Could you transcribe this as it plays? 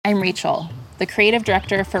I'm Rachel, the creative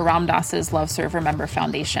director for Ram Dass's Love Serve Remember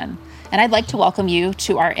Foundation, and I'd like to welcome you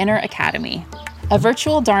to our Inner Academy, a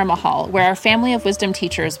virtual Dharma hall where our family of wisdom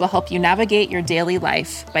teachers will help you navigate your daily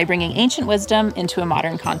life by bringing ancient wisdom into a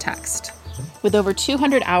modern context. With over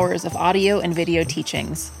 200 hours of audio and video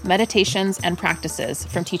teachings, meditations, and practices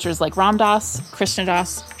from teachers like Ram Dass, Krishna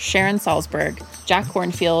Das, Sharon Salzberg, Jack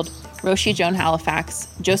Kornfield, Roshi Joan Halifax,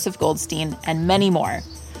 Joseph Goldstein, and many more,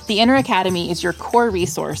 the Inner Academy is your core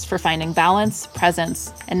resource for finding balance,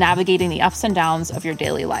 presence, and navigating the ups and downs of your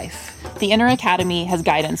daily life. The Inner Academy has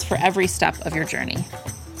guidance for every step of your journey.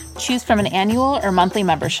 Choose from an annual or monthly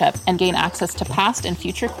membership and gain access to past and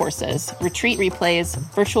future courses, retreat replays,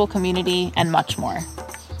 virtual community, and much more.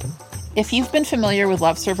 If you've been familiar with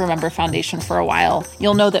Love Serve Remember Foundation for a while,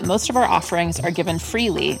 you'll know that most of our offerings are given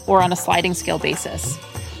freely or on a sliding scale basis.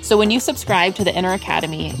 So when you subscribe to the Inner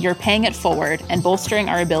Academy, you're paying it forward and bolstering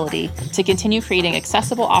our ability to continue creating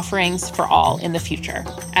accessible offerings for all in the future,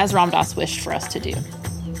 as Ram Dass wished for us to do.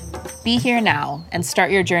 Be here now and start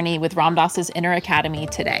your journey with Ram Dass's Inner Academy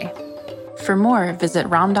today. For more, visit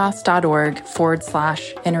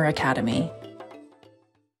ramdass.org/Inner Academy.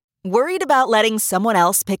 Worried about letting someone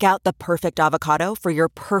else pick out the perfect avocado for your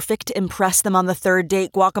perfect impress them on the third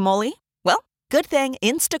date guacamole? Well, good thing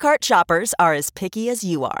Instacart shoppers are as picky as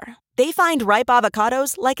you are. They find ripe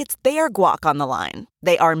avocados like it's their guac on the line.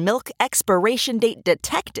 They are milk expiration date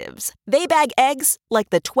detectives. They bag eggs like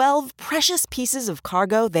the 12 precious pieces of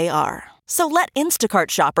cargo they are. So let Instacart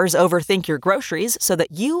shoppers overthink your groceries so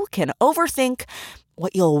that you can overthink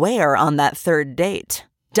what you'll wear on that third date.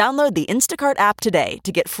 Download the Instacart app today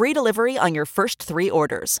to get free delivery on your first 3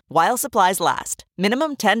 orders, while supplies last.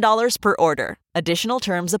 Minimum $10 per order. Additional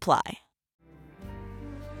terms apply.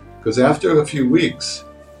 Because after a few weeks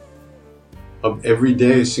of every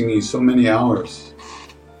day singing so many hours,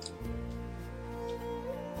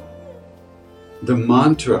 the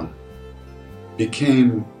mantra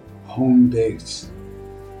became home base.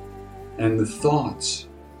 And the thoughts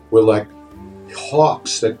were like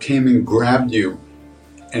hawks that came and grabbed you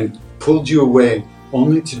and pulled you away,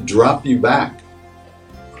 only to drop you back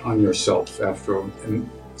on yourself at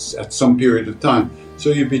some period of time.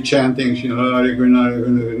 So you'd be chanting,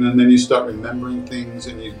 and then you start remembering things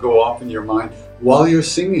and you go off in your mind while you're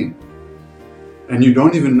singing. And you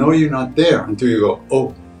don't even know you're not there until you go,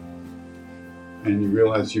 oh, and you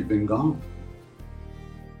realize you've been gone.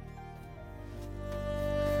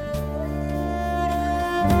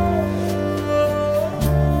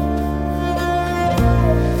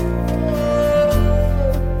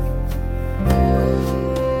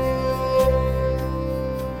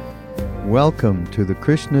 Welcome to the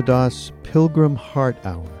Krishna Das Pilgrim Heart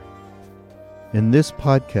Hour. In this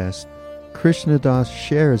podcast, Krishna Das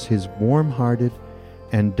shares his warm-hearted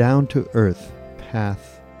and down-to-earth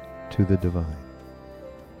path to the divine.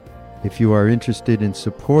 If you are interested in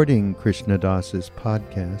supporting Krishna Das's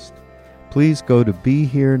podcast, please go to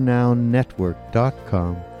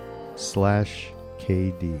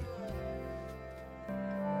BeHereNowNetwork.com/KD.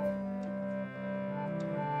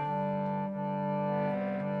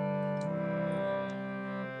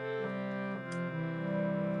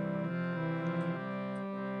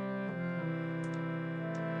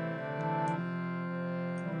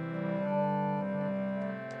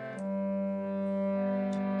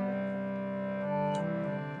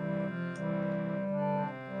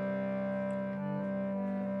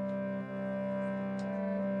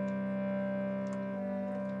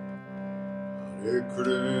 Hare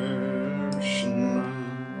Krishna,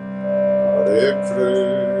 Hare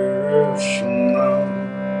Krishna,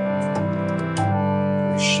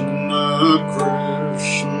 Krishna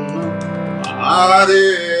Krishna,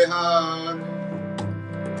 Hare Hare,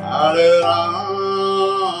 Hare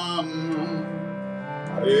Rama,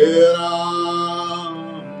 Hare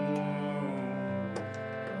Rama,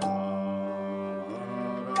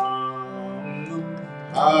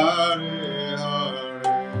 Rama Rama, Hare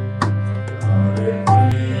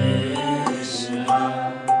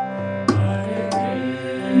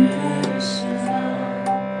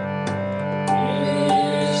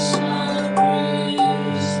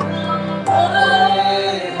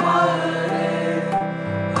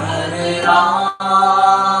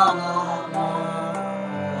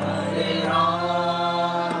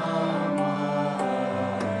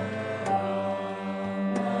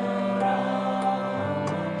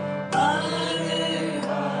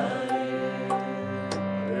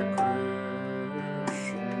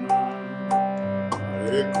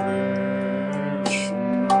Hare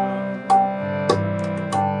Krishna,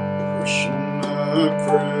 Krishna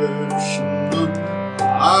Krishna,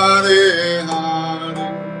 Hare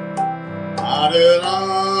Hare, Hare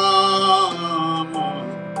Rama.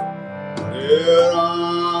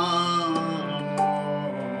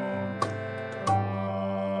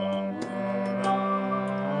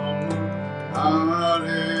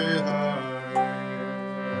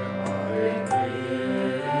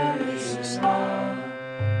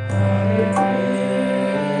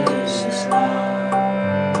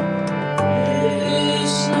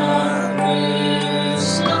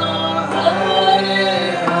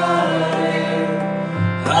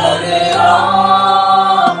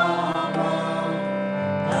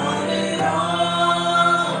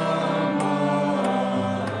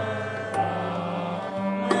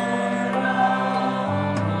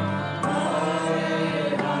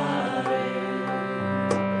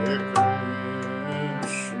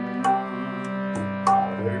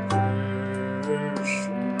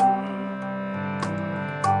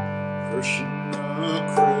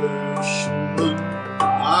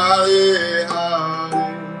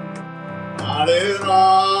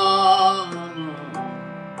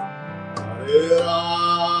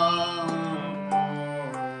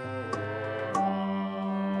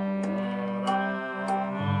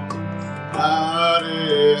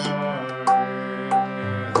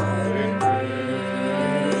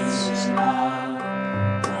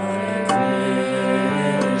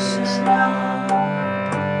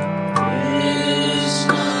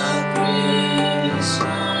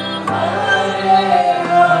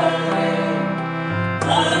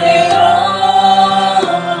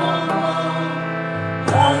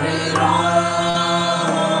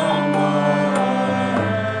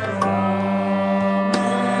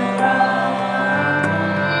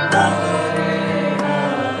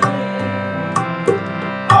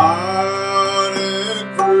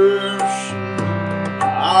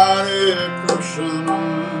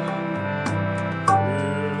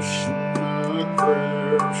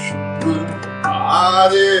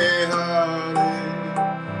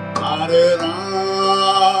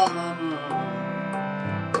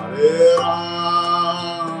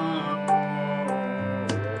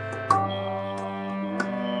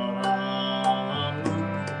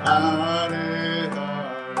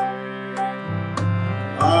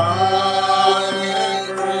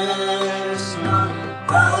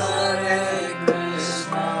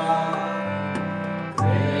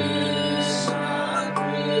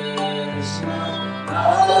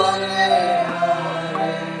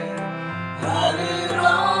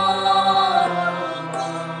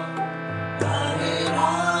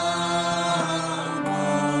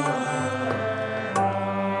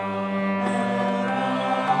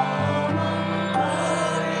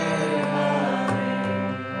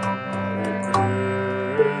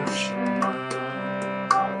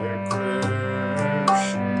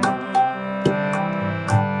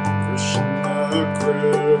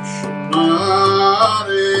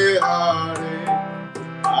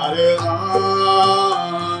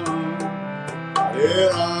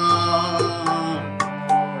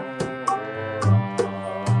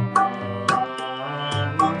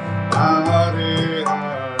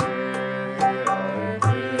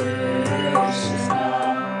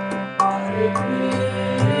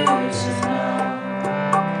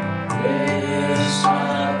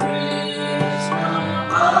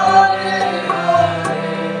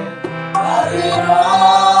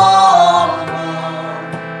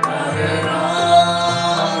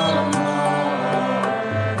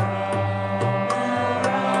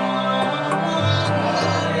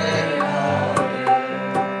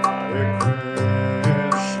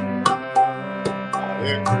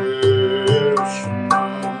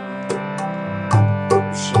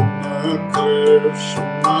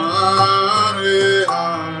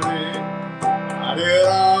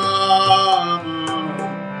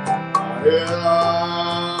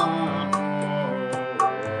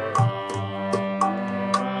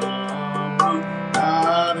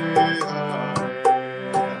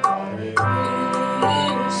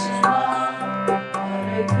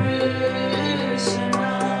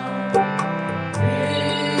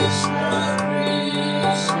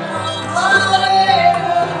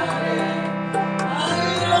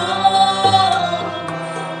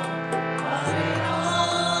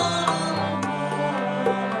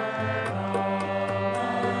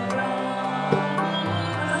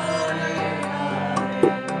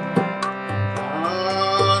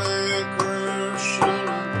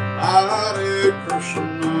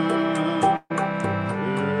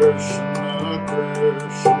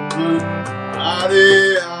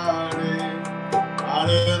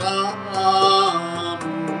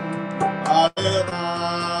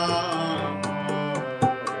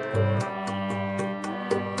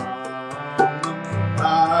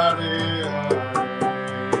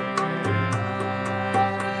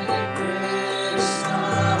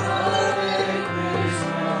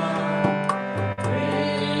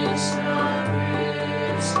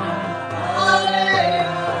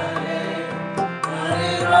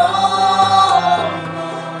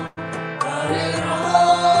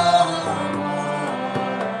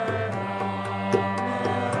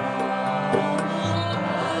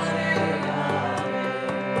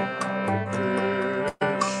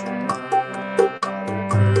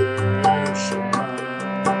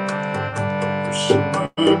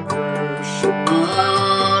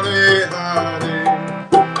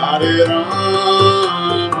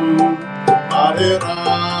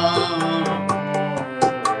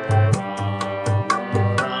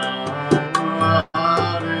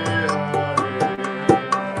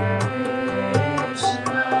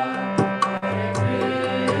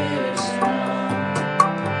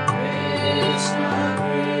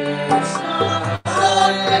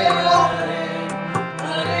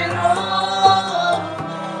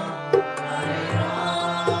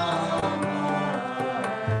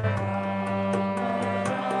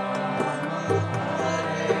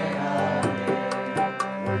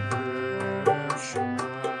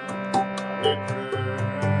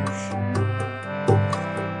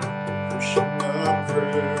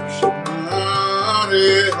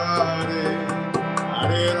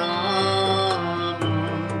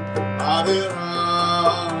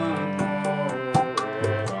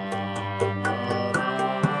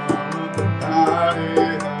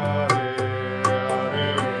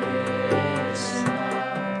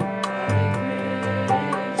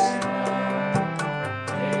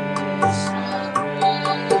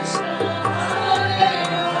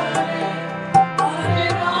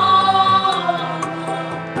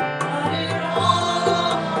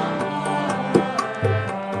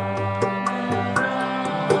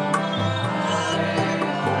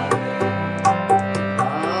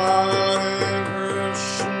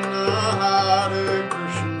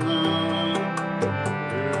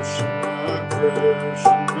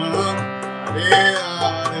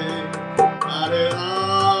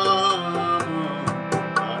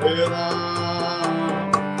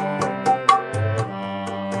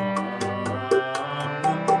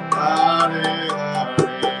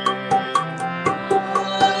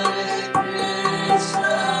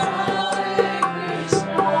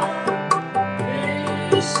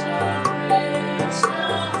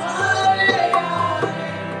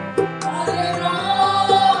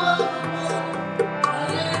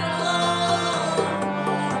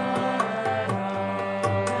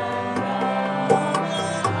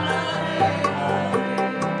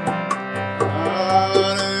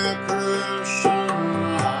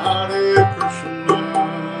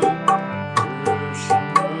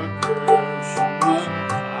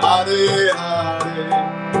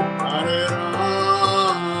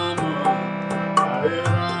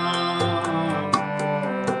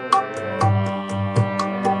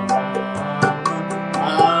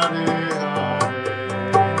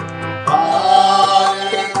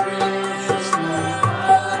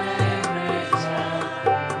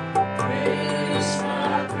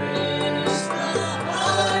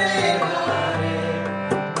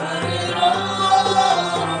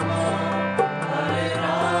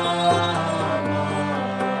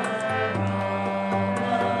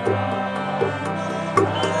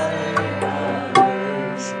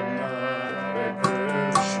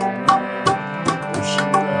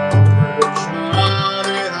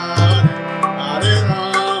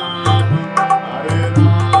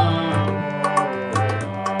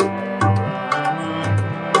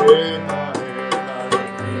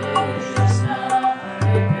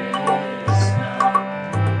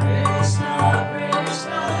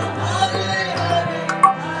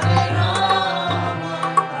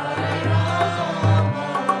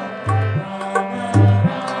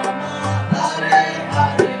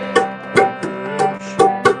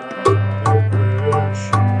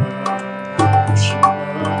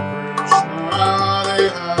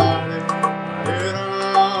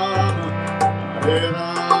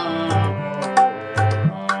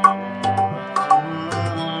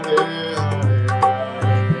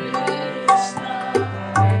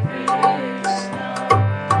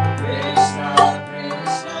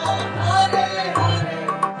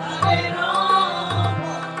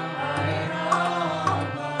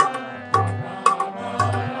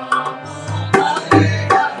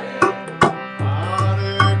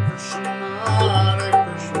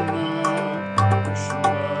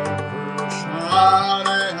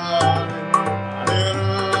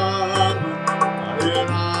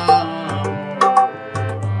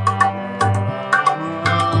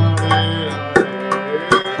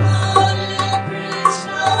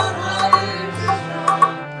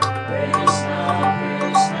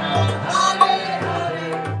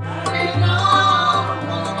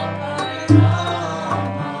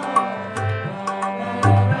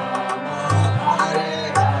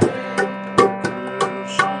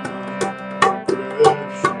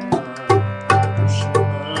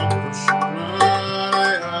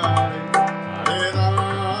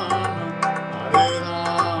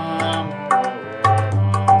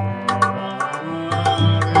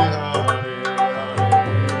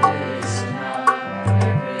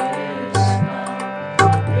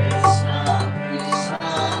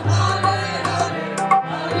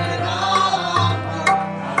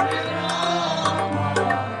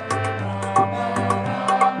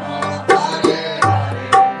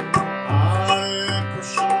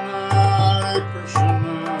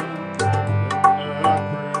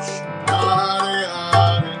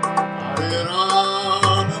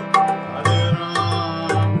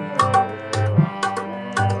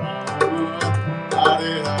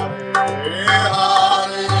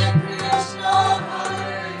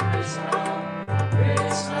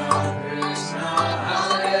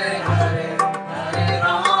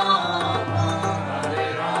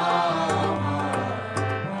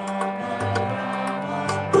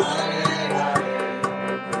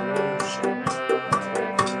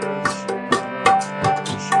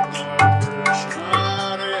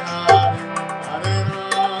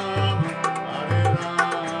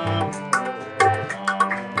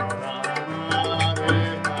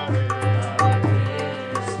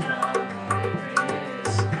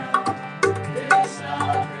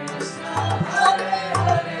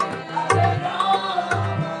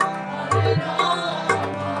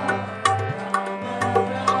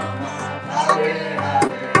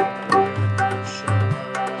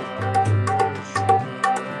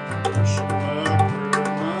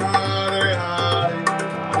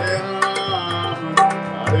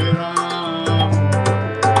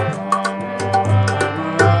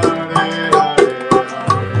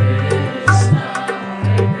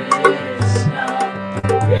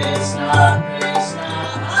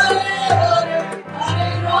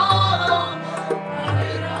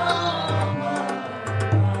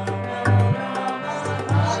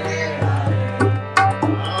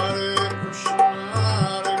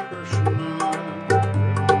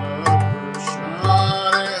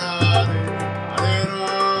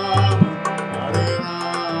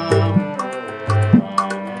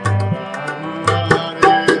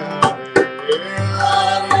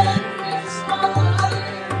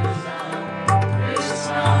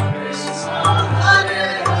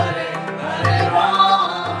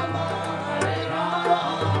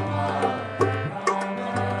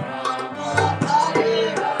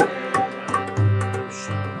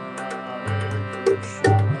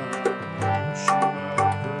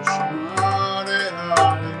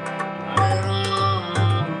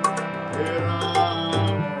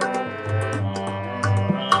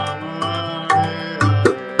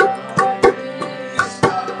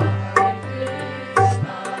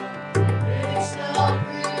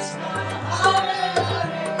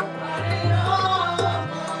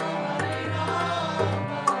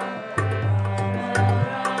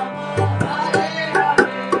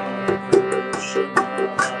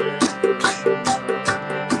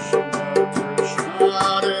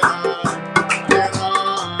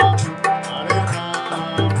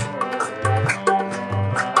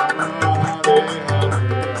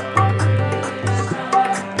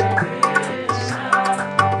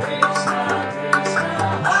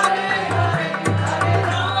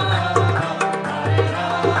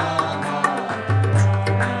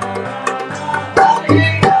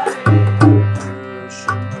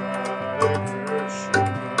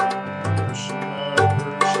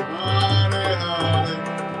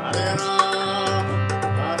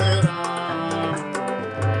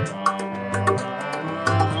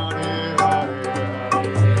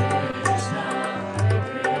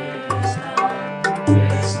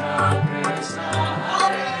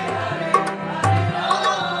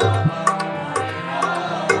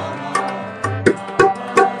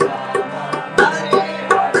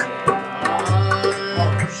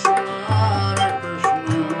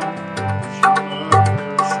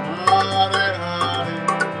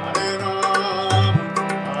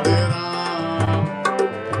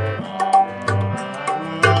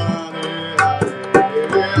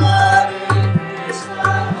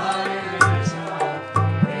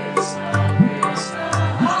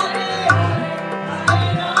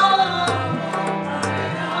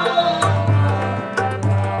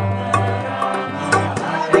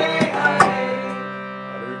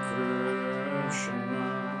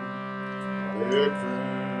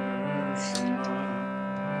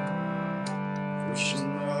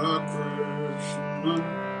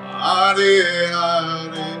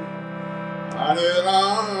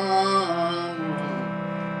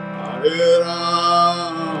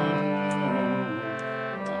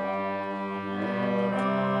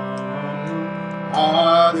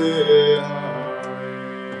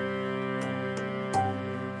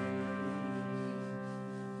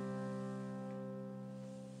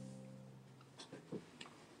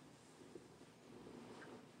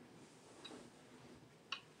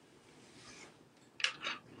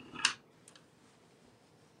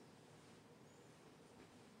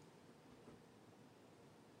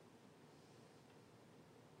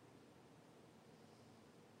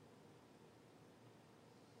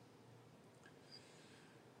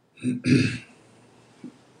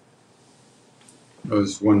 That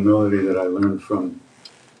was one melody that I learned from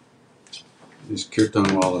these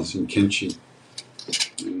Kirtanwalas in Kinchi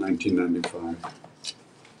in 1995.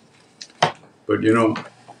 But you know,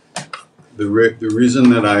 the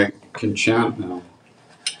reason that I can chant now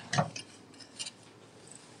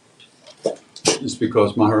is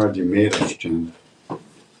because Maharaji made us chant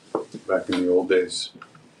back in the old days.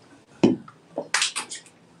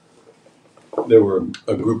 There were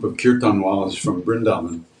a group of Kirtanwalas from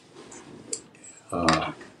Vrindavan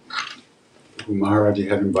who Maharaji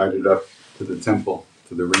had invited up to the temple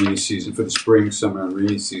for the rainy season, for the spring, summer, and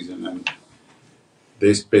rainy season, and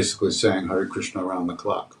they basically sang Hare Krishna around the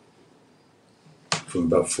clock from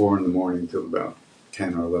about 4 in the morning till about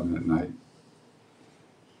 10 or 11 at night.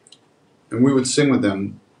 And we would sing with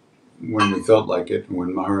them when we felt like it, and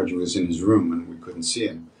when Maharaji was in his room and we couldn't see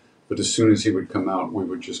him. But as soon as he would come out, we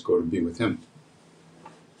would just go to be with him.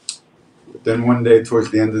 But then one day,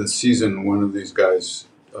 towards the end of the season, one of these guys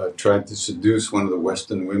tried to seduce one of the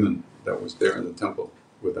Western women that was there in the temple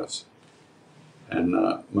with us. And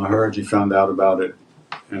Maharaji found out about it,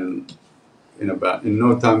 and in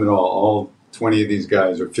no time at all 20 of these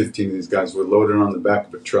guys or 15 of these guys were loaded on the back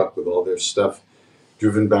of a truck with all their stuff,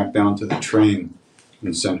 driven back down to the train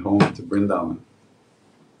and sent home to Vrindavan.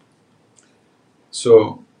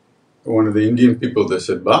 So one of the Indian people, they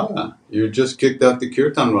said, Baba, you just kicked out the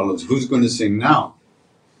kirtan rollers. Who's going to sing now?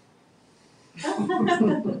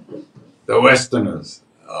 The Westerners.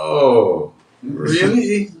 Oh,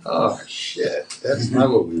 really? Oh, shit. That's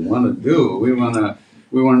not what we want to do. We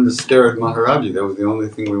wanted to stare at Maharaji. That was the only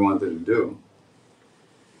thing we wanted to do.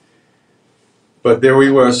 But there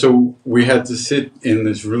we were. So we had to sit in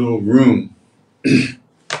this little room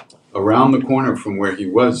around the corner from where he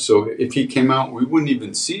was. So if he came out, we wouldn't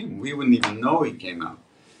even see him. We wouldn't even know he came out.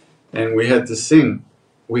 And we had to sing.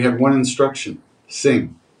 We had one instruction,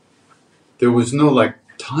 sing. There was no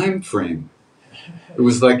time frame. It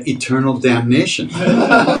was like eternal damnation.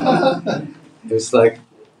 It was like,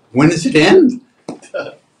 when does it end?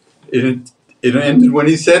 It ended when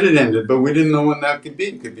he said it ended, but we didn't know when that could be.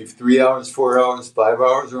 It could be 3 hours, 4 hours, 5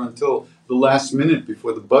 hours, or until the last minute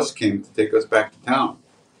before the bus came to take us back to town,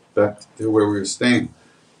 back to where we were staying.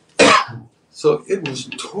 So it was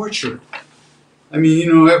torture. I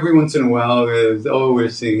mean, every once in a while, we're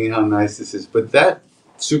singing how nice this is, but that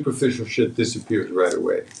superficial shit disappears right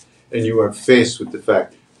away. And you are faced with the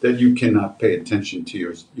fact that you cannot pay attention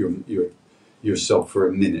to yourself for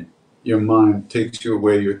a minute. Your mind takes you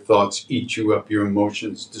away, your thoughts eat you up, your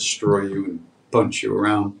emotions destroy you and punch you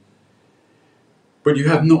around. But you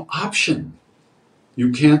have no option.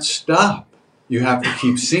 You can't stop. You have to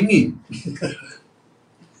keep singing.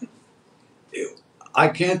 I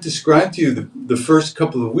can't describe to you the first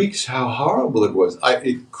couple of weeks how horrible it was.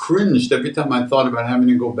 It cringed every time I thought about having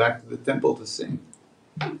to go back to the temple to sing.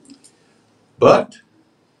 But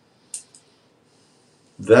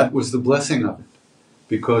that was the blessing of it,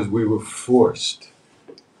 because we were forced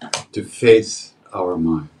to face our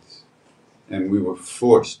minds, and we were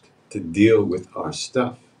forced to deal with our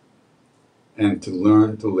stuff and to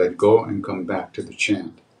learn to let go and come back to the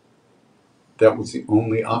chant. That was the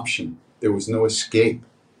only option. There was no escape.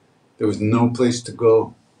 There was no place to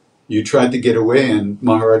go. You tried to get away and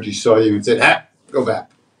Maharaji saw you and said, go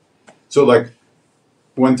back. So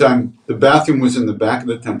one time, the bathroom was in the back of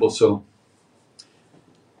the temple, so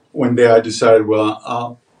one day I decided,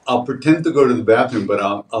 well, I'll pretend to go to the bathroom, but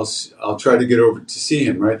I'll try to get over to see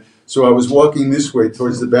him, right? So I was walking this way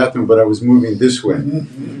towards the bathroom, but I was moving this way.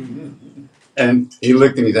 And he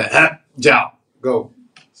looked at me and said, Jao, go.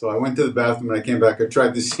 So I went to the bathroom and I came back. I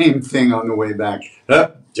tried the same thing on the way back.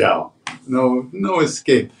 Jao. No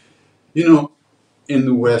escape. In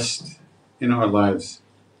the West, in our lives,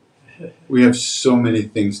 we have so many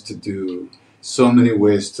things to do, so many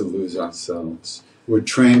ways to lose ourselves. We're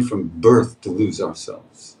trained from birth to lose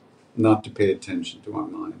ourselves, not to pay attention to our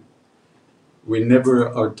mind. We never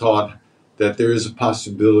are taught that there is a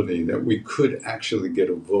possibility that we could actually get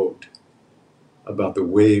a vote about the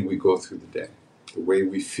way we go through the day, the way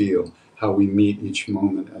we feel, how we meet each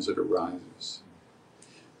moment as it arises.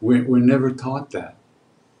 We're never taught that.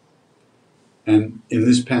 And in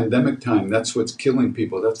this pandemic time, that's what's killing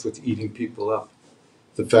people, that's what's eating people up.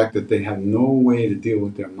 The fact that they have no way to deal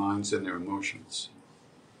with their minds and their emotions.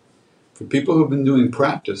 For people who've been doing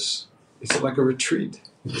practice, it's like a retreat.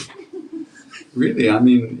 Really, I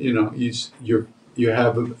mean, you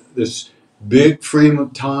have this big frame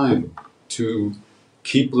of time to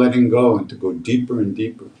keep letting go and to go deeper and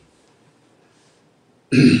deeper.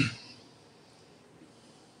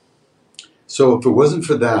 So if it wasn't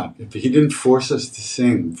for that, if he didn't force us to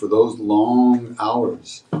sing for those long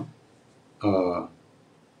hours,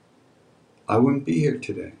 I wouldn't be here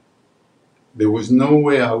today. There was no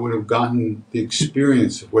way I would have gotten the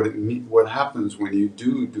experience of what happens when you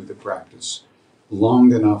do the practice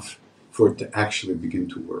long enough for it to actually begin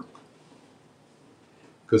to work.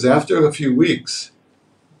 Because after a few weeks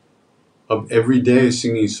of every day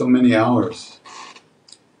singing so many hours,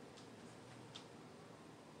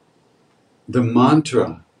 the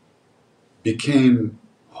mantra became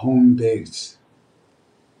home base.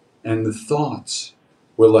 And the thoughts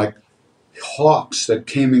were like hawks that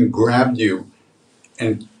came and grabbed you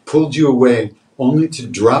and pulled you away, only to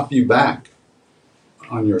drop you back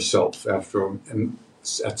on yourself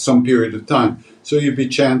at some period of time. So you'd be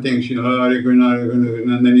chanting,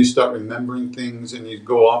 and then you start remembering things and you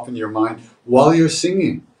go off in your mind while you're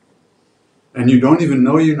singing. And you don't even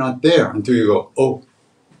know you're not there until you go, oh,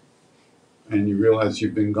 and you realize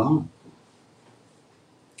you've been gone.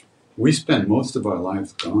 We spend most of our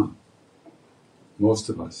lives gone. Most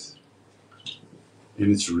of us.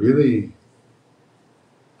 And it's really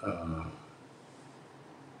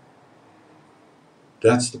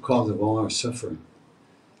that's the cause of all our suffering.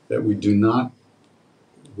 That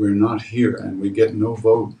we're not here and we get no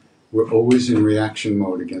vote. We're always in reaction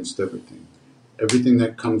mode against everything. Everything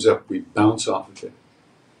that comes up, we bounce off of it.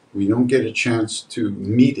 We don't get a chance to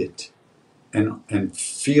meet it and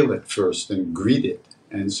feel it first and greet it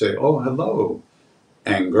and say, oh, hello,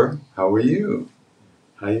 anger, how are you?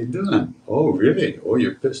 How you doing? Oh, really? Oh,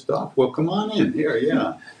 you're pissed off? Well, come on in here,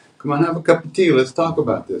 yeah. Come on, have a cup of tea. Let's talk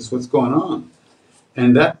about this. What's going on?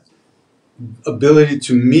 And that ability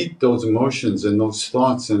to meet those emotions and those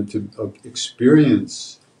thoughts and to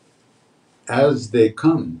experience as they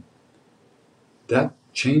come, that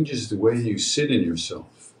changes the way you sit in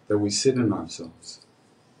yourself, that we sit in ourselves.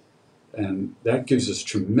 And that gives us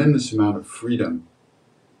tremendous amount of freedom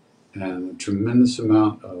and a tremendous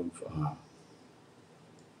amount of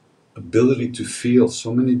ability to feel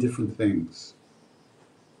so many different things.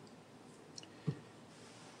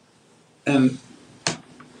 And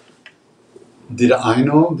did I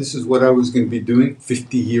know this is what I was going to be doing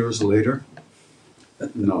 50 years later?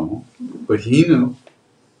 No, but he knew.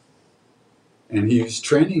 And he was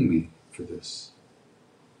training me for this.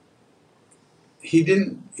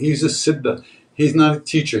 He's a siddha. He's not a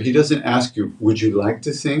teacher. He doesn't ask you, would you like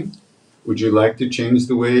to sing? Would you like to change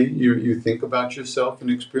the way you think about yourself and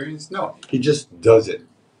experience? No, he just does it.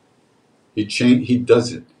 He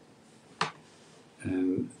does it.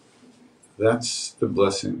 And that's the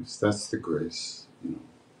blessings. That's the grace.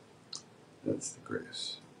 That's the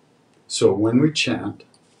grace. So when we chant,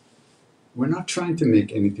 we're not trying to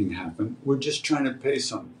make anything happen. We're just trying to pay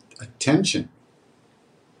some attention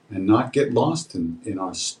and not get lost in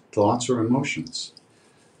our thoughts or emotions.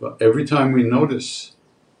 But every time we notice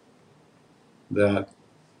that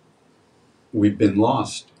we've been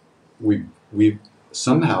lost, we've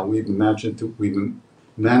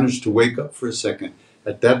managed to wake up for a second.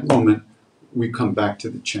 At that moment, we come back to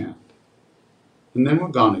the chant. And then we're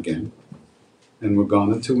gone again. And we're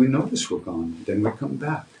gone until we notice we're gone. Then we come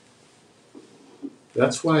back.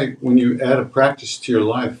 That's why when you add a practice to your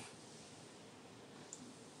life,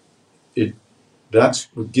 that's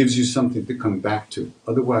what gives you something to come back to.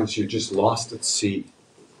 Otherwise, you're just lost at sea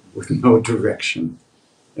with no direction.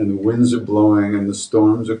 And the winds are blowing and the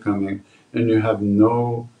storms are coming, and you have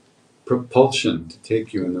no propulsion to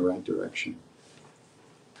take you in the right direction.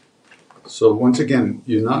 So once again,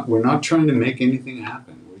 we're not trying to make anything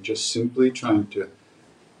happen. We're just simply trying to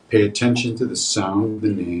pay attention to the sound of the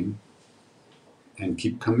name and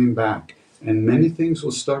keep coming back. And many things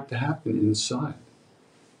will start to happen inside.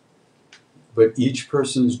 But each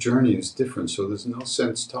person's journey is different, so there's no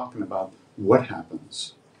sense talking about what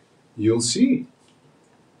happens. You'll see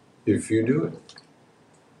if you do it.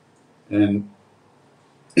 And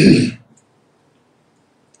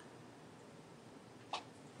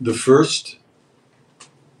the first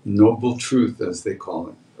noble truth, as they call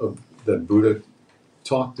it, that Buddha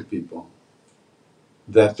taught to people,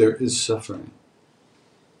 that there is suffering,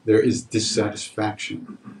 there is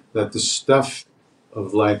dissatisfaction, that the stuff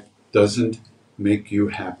of life doesn't make you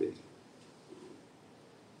happy.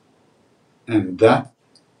 And that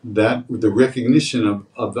the recognition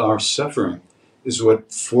of our suffering is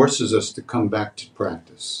what forces us to come back to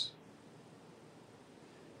practice.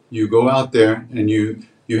 You go out there and you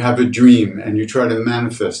have a dream and you try to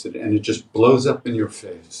manifest it and it just blows up in your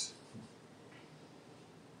face.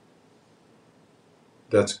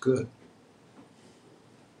 That's good,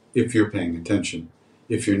 if you're paying attention.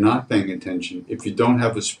 If you're not paying attention, if you don't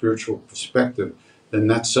have a spiritual perspective, then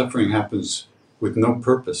that suffering happens with no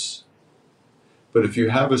purpose. But if you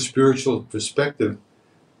have a spiritual perspective,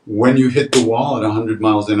 when you hit the wall at 100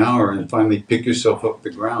 miles an hour and finally pick yourself up the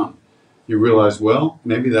ground, you realize, well,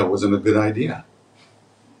 maybe that wasn't a good idea.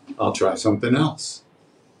 I'll try something else.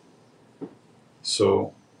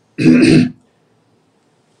 So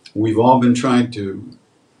we've all been trying to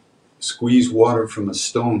squeeze water from a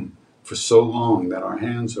stone for so long that our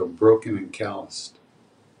hands are broken and calloused.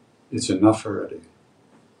 It's enough already.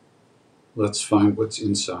 Let's find what's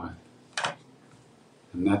inside.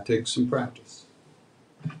 And that takes some practice.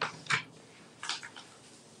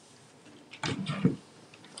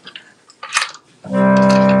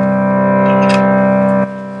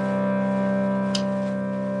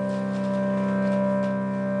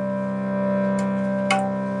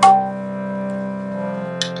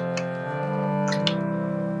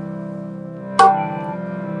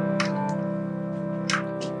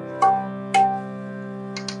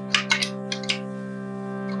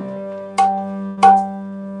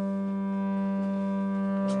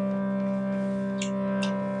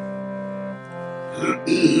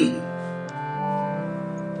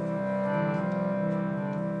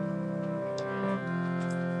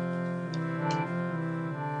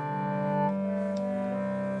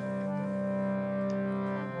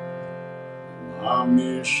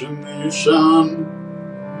 Nishan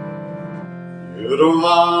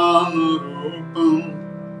Yurvan Rupam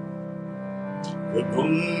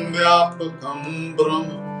Vidhum Vyapakam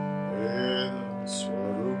Brahma Veda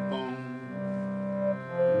Swarupam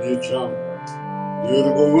Nijam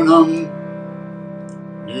Nirgunam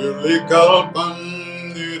Nirvikalpam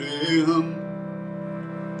Niriham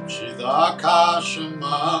Chidakasham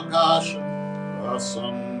Akasham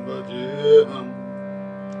Rasam Vajeham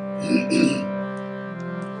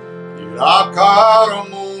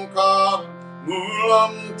Nirakaram Omkar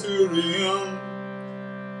Mulam Turiyam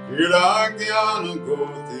Hiragyana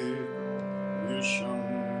Goti Visham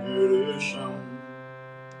Girisham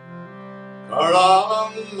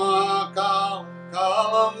Karalam Makal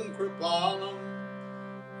Kalam Kripalam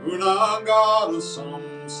Unagara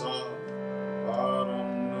Samsa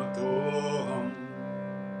Param Natoham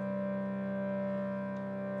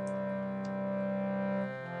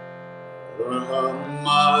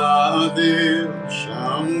Mahadev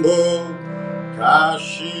Shambho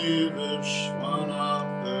Kashi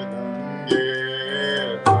Vishwanath Gange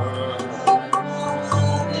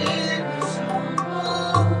Mahadev Shambho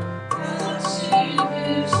Kashi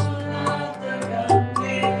Vishwanath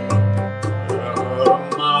Gange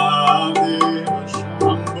Mahadev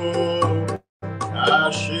Shambho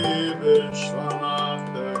Kashi Vishwanath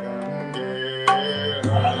Gange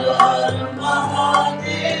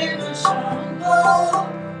Mahadev Shambho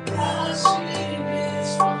Kashi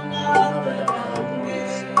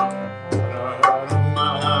Vishwanath Gange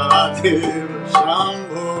Mahadev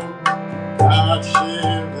Shambho Kashi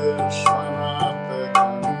Vishwanath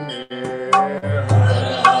Gange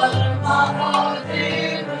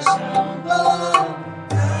Mahadev Shambho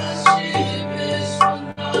Kashi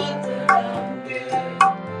Vishwanath Gange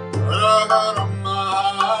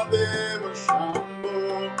Mahadev Shambho Mahadev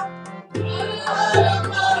Shambho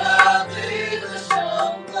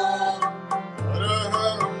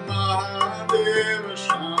Mahadev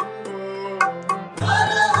Shambho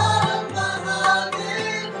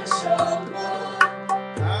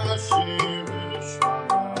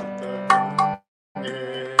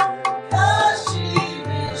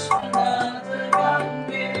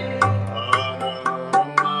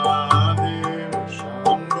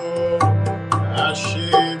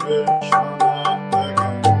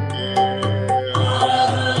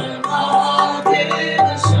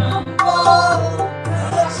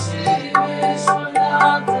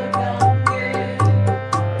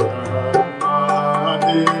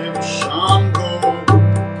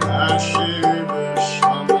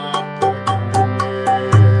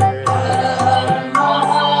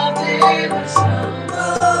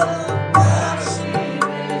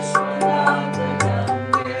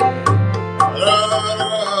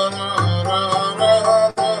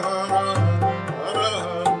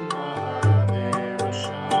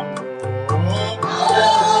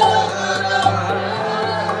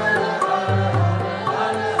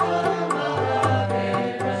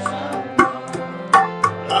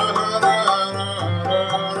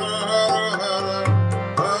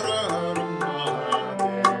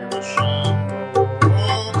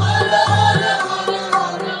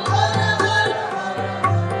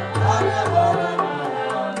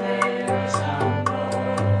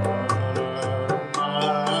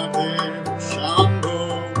Mahadev Shambho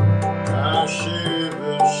Kashi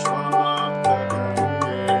Vishwanath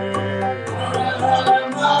Gange Kashi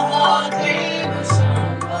Vishwanath Gange Mahadev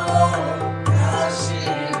Shambho Kashi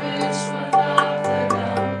Vishwanath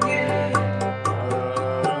Gange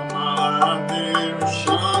Mahadev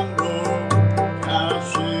Shambho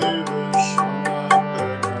Kashi Vishwanath Gange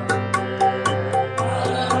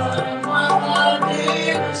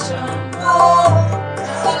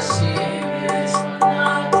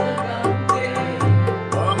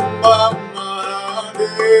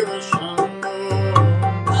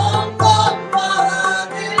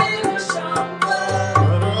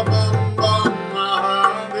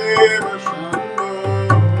Mahadev Shambho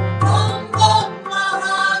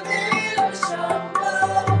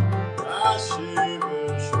Kashi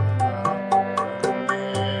Vishwanath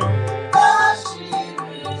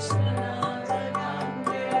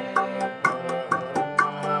Gange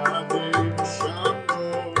Mahadev Shambho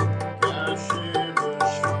Kashi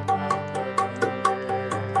Vishwanath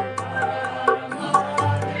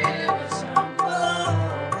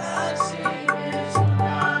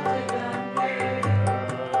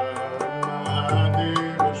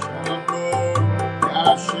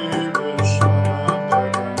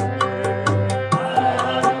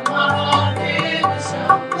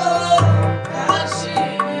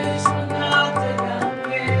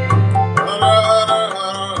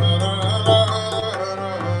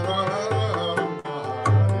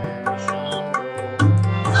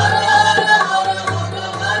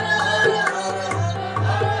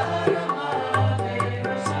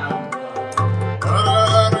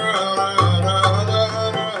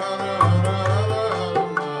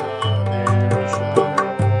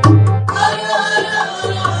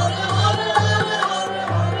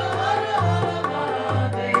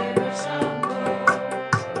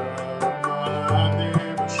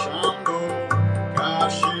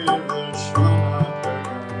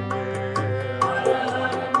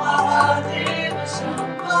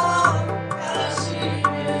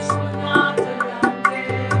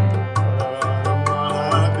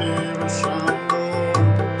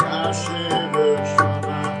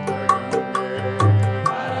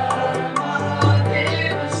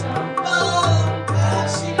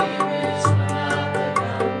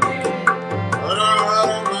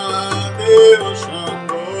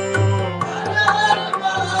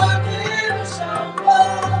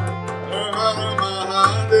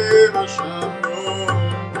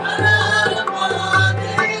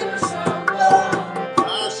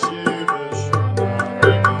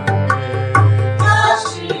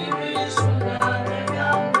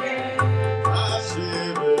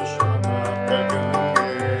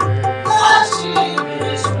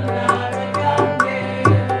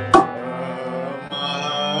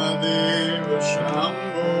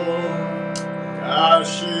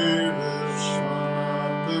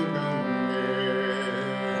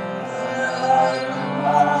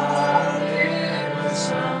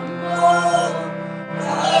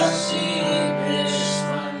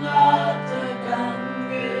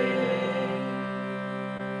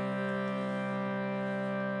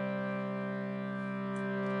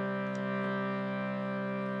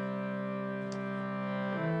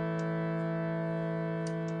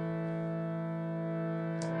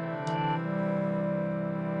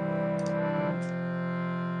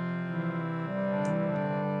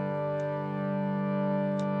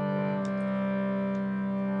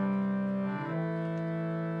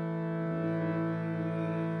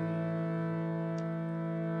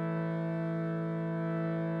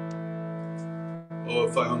Oh,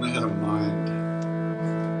 if I only had a mind,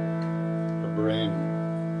 a brain.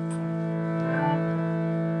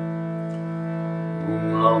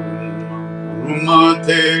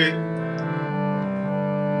 Anumate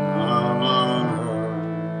Nama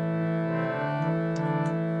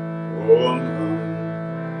Om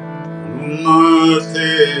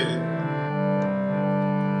Anumate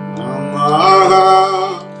Nama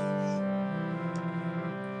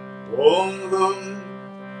Om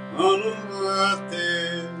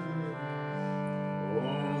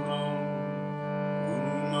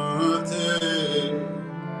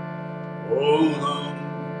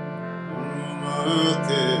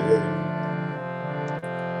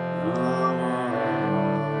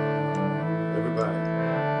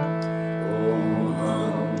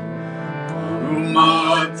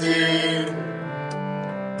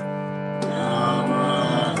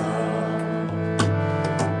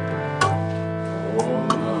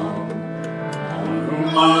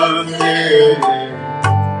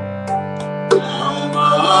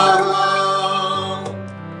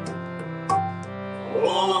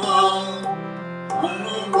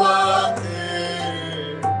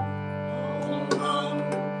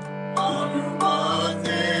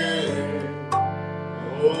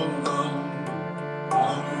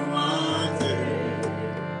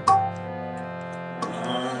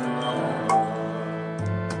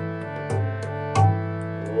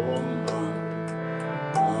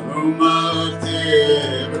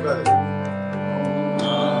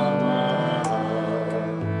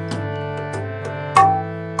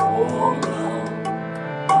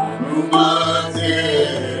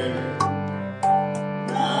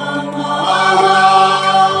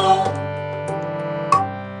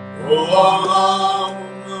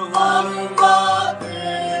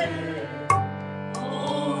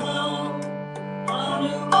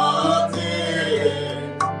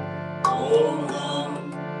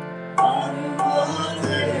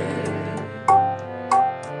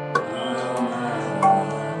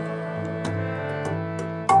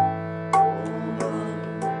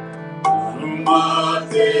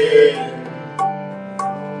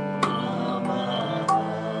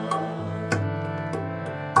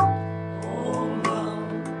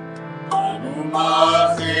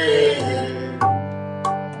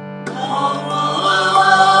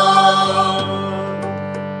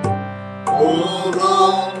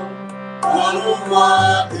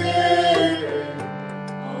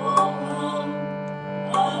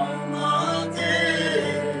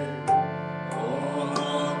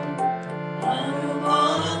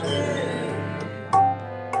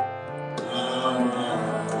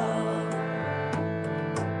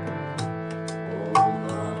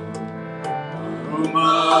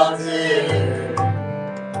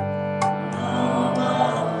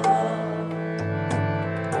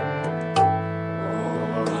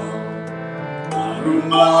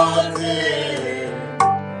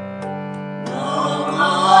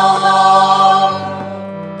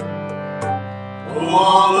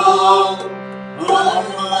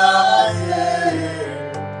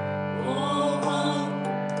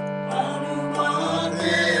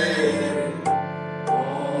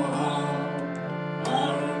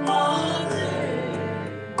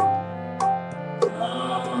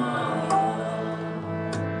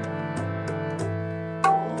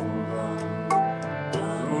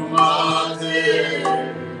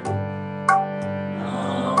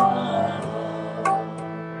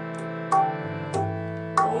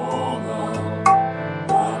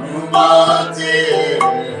Anumate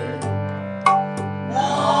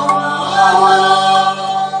Nama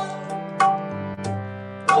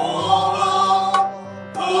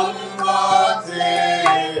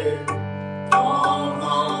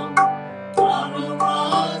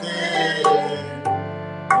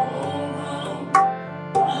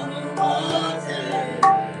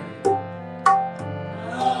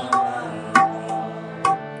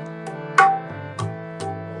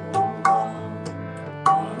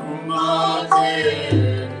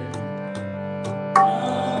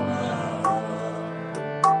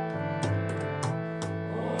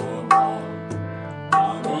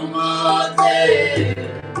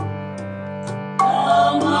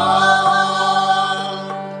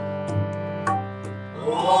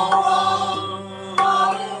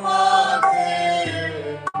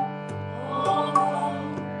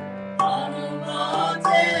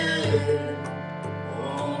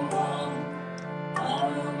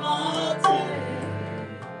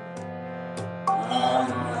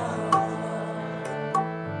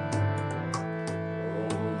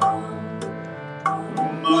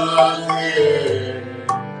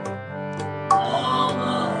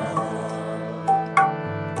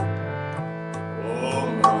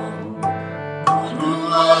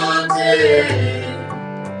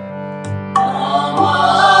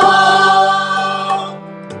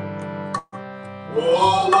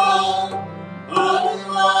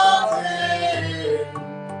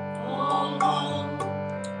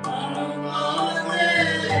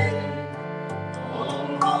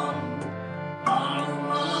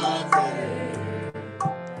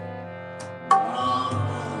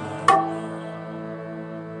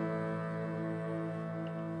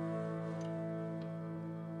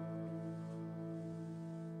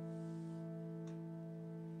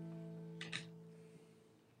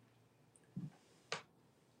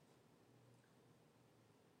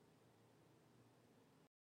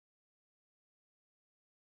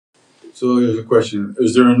So here's a question.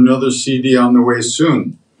 Is there another CD on the way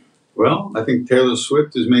soon? Well, I think Taylor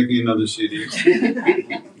Swift is making another CD.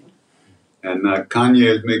 And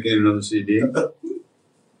Kanye is making another CD.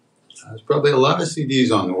 There's probably a lot of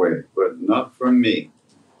CDs on the way, but not from me.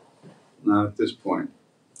 Not at this point.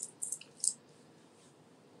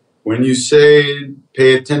 When you say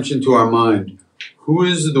pay attention to our mind, who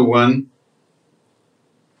is the one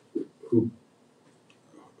who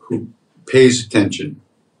pays attention?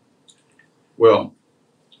 Well,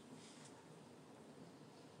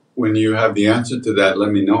 when you have the answer to that,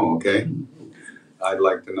 let me know, okay? I'd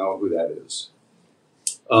like to know who that is.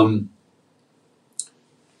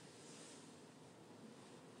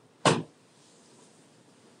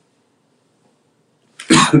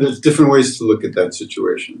 There's different ways to look at that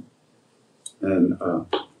situation. And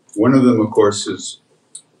one of them, of course, is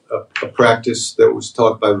a practice that was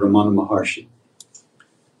taught by Ramana Maharshi,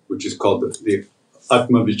 which is called the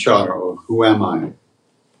Atma Vichara, or who am I?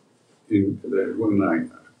 When I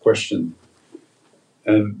question.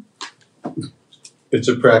 And it's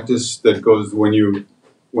a practice that goes when you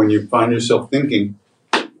find yourself thinking,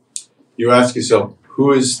 you ask yourself,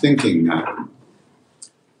 who is thinking now?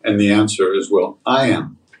 And the answer is, well, I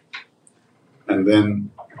am. And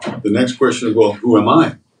then the next question is, well, who am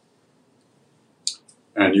I?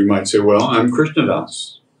 And you might say, well, I'm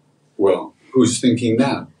Krishnadas. Well, who's thinking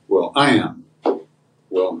that? Well, I am.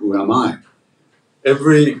 Well, who am I?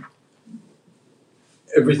 Everything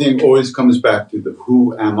always comes back to the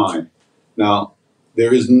who am I. Now,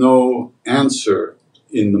 there is no answer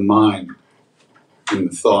in the mind, in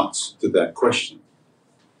the thoughts to that question.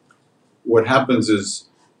 What happens is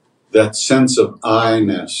that sense of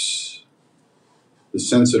I-ness, the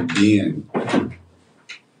sense of being,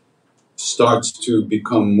 starts to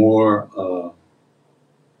become more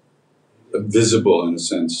visible in a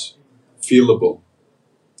sense, feelable,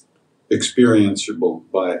 experienceable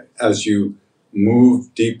as you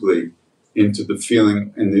move deeply into the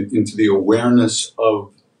feeling and into the awareness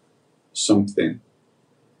of something.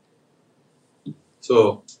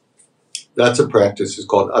 So that's a practice. It's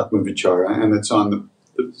called Atma Vichara, and it's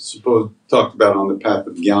talked about on the path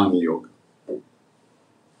of Jnana Yoga.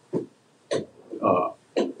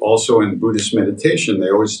 Also in Buddhist meditation, they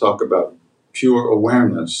always talk about pure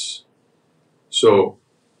awareness. So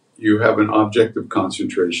you have an object of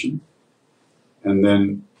concentration, and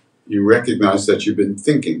then you recognize that you've been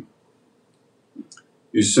thinking.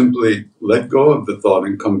 You simply let go of the thought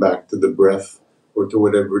and come back to the breath or to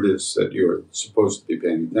whatever it is that you're supposed to be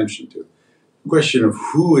paying attention to. The question of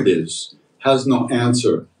who it is has no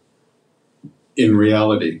answer in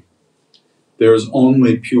reality. There is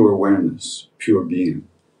only pure awareness, pure being.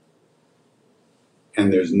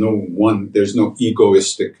 And there's no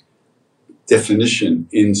egoistic definition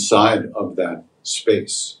inside of that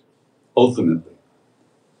space, ultimately.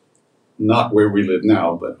 Not where we live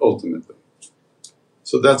now, but ultimately.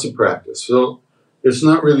 So that's a practice. So it's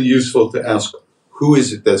not really useful to ask, who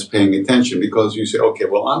is it that's paying attention? Because you say, okay,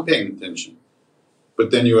 well, I'm paying attention.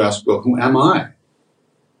 But then you ask, well, who am I?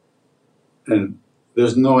 And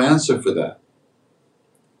there's no answer for that.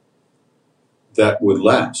 That would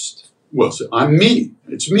last. Well, so I'm me.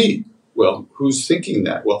 It's me. Well, who's thinking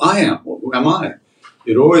that? Well, I am. Well, who am I?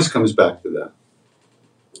 It always comes back to that.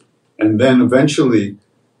 And then eventually,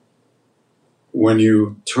 when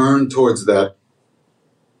you turn towards that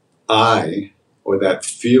I, or that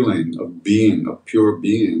feeling of being, of pure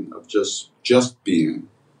being, of just being,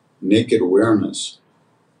 naked awareness,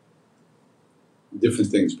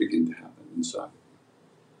 different things begin to happen inside.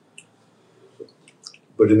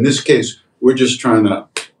 But in this case, we're just trying to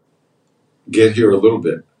get here a little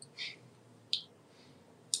bit.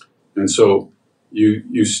 And so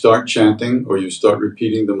you start chanting or you start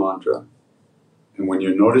repeating the mantra. And when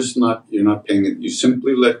you notice you're not paying it, you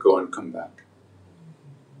simply let go and come back.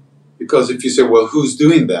 Because if you say, well, who's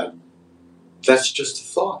doing that? That's just a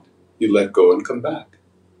thought. You let go and come back.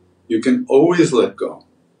 You can always let go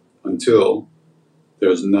until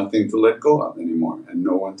there's nothing to let go of anymore and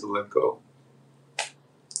no one to let go.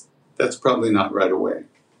 That's probably not right away.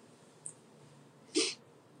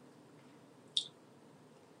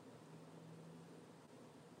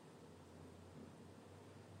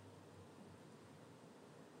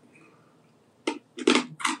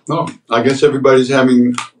 Oh, I guess everybody's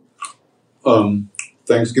having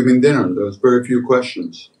Thanksgiving dinner. There's very few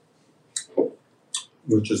questions,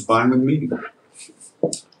 which is fine with me.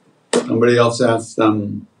 Somebody else asked,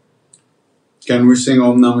 can we sing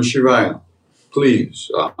Om Namah Shivaya? Please.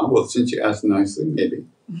 Well, since you asked nicely, maybe.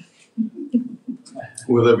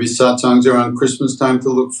 Will there be satsangs around Christmas time to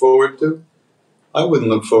look forward to? I wouldn't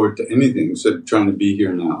look forward to anything except trying to be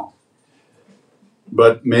here now.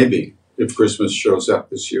 But maybe. If Christmas shows up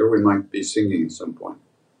this year, we might be singing at some point.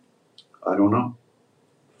 I don't know.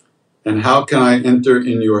 And how can I enter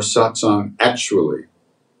in your satsang actually?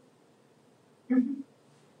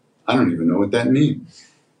 I don't even know what that means.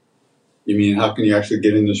 You mean, how can you actually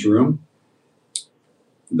get in this room?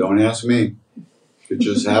 Don't ask me. It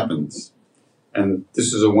just happens. And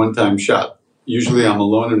this is a one-time shot. Usually I'm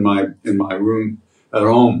alone in my room at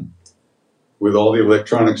home with all the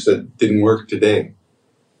electronics that didn't work today.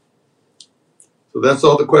 So that's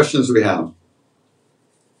all the questions we have.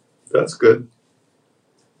 That's good.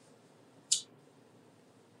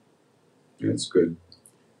 That's good.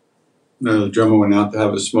 No, the drummer went out to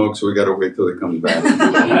have a smoke, so we got to wait till he comes back.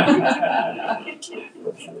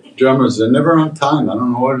 Drummers, they're never on time. I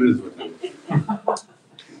don't know what it is with them.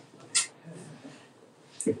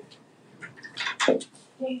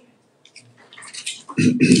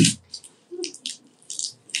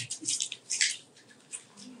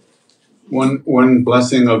 One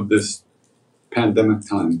blessing of this pandemic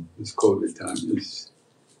time, this COVID time, is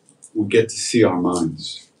we get to see our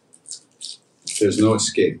minds. There's no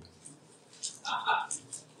escape.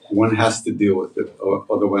 One has to deal with it, or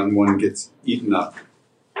otherwise one gets eaten up.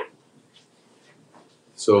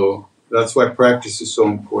 So that's why practice is so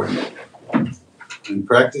important. And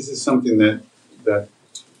practice is something that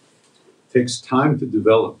takes time to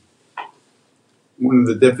develop. One of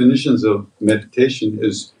the definitions of meditation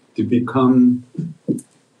is to become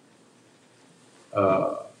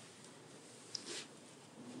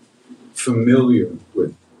familiar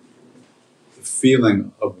with the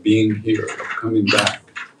feeling of being here, of coming back.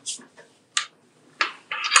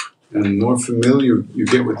 And the more familiar you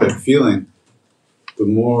get with that feeling, the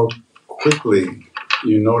more quickly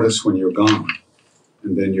you notice when you're gone,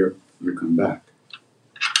 and then you come back.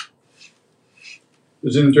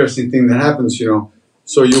 There's an interesting thing that happens,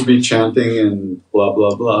 so you'll be chanting and blah,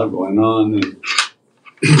 blah, blah going on, and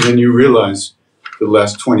then you realize the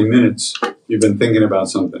last 20 minutes you've been thinking about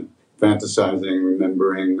something, fantasizing,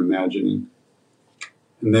 remembering, imagining,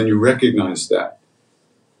 and then you recognize that.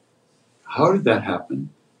 How did that happen?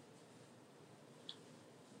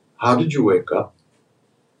 How did you wake up?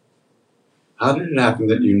 How did it happen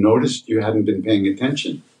that you noticed you hadn't been paying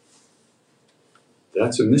attention?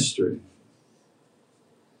 That's a mystery.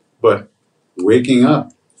 But waking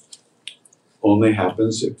up only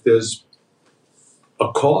happens if there's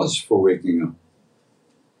a cause for waking up.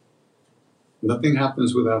 Nothing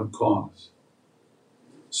happens without a cause.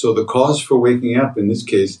 So the cause for waking up in this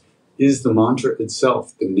case is the mantra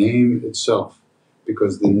itself, the name itself,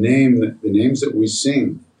 because the names that we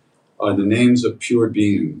sing are the names of pure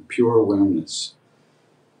being, pure awareness,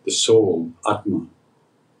 the soul, Atma,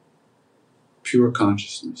 pure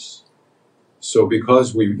consciousness. So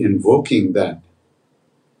because we're invoking that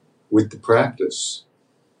with the practice,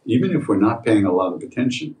 even if we're not paying a lot of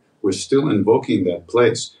attention, we're still invoking that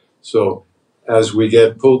place. So as we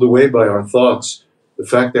get pulled away by our thoughts, the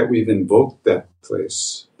fact that we've invoked that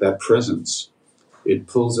place, that presence, it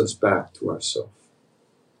pulls us back to ourself,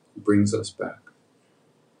 brings us back.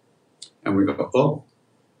 And we go, oh.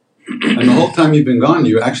 And the whole time you've been gone,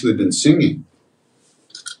 you've actually been singing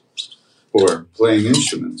or playing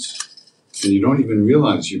instruments. And you don't even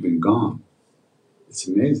realize you've been gone. It's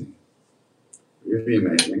amazing. Really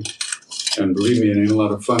amazing. And believe me, it ain't a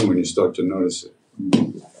lot of fun when you start to notice it.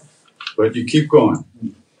 But you keep going.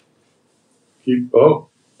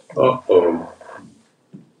 Uh-oh.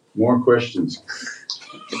 More questions.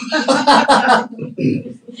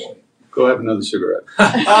 Go have another cigarette.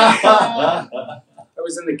 I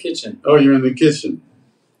was in the kitchen. Oh, you're in the kitchen.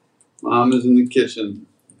 Mom is in the kitchen.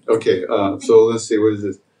 Okay, so let's see, what is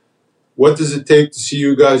this? What does it take to see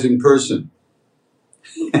you guys in person?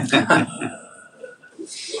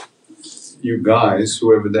 you guys,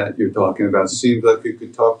 whoever that you're talking about, seems like you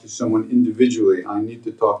could talk to someone individually. I need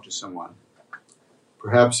to talk to someone.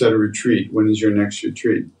 Perhaps at a retreat. When is your next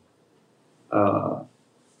retreat?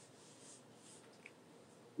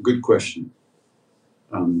 Good question.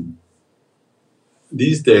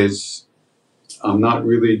 These days, I'm not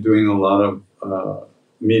really doing a lot of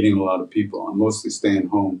meeting a lot of people. I'm mostly staying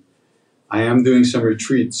home. I am doing some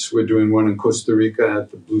retreats. We're doing one in Costa Rica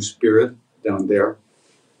at the Blue Spirit down there,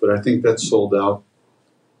 but I think that's sold out.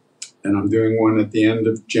 And I'm doing one at the end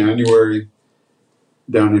of January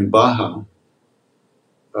down in Baja.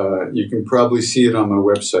 You can probably see it on my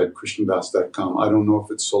website, krishnadas.com. I don't know if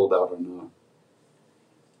it's sold out or not.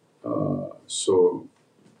 So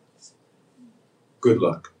good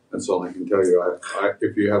luck. That's all I can tell you.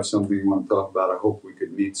 If you have something you want to talk about, I hope we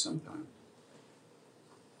could meet sometime.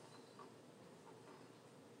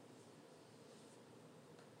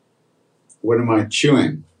 What am I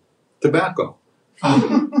chewing? Tobacco.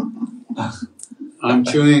 I'm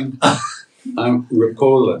chewing. I'm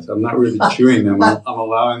Ricolas. I'm not really chewing them. I'm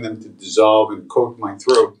allowing them to dissolve and coat my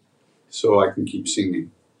throat so I can keep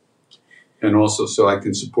singing. And also so I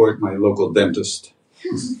can support my local dentist.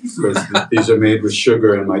 Because these are made with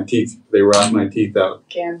sugar and my teeth, they rot my teeth out.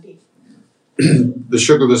 Candy. The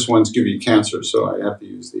sugarless ones give you cancer, so I have to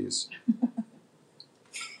use these.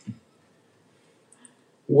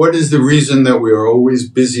 What is the reason that we are always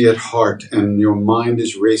busy at heart and your mind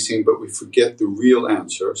is racing, but we forget the real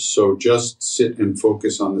answer? So just sit and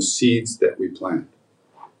focus on the seeds that we plant.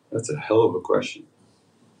 That's a hell of a question.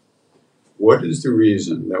 What is the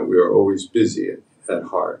reason that we are always busy at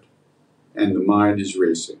heart and the mind is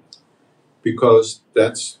racing? Because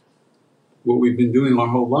that's what we've been doing our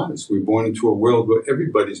whole lives. We're born into a world where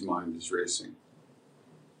everybody's mind is racing.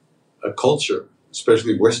 A culture,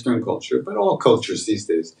 especially Western culture, but all cultures these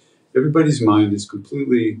days, everybody's mind is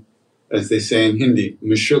completely, as they say in Hindi,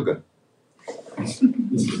 mishuga.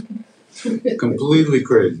 Completely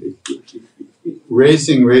crazy.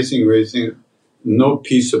 Racing, no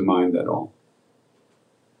peace of mind at all.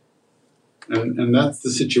 And that's the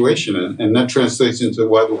situation, and that translates into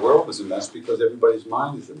why the world is a mess, because everybody's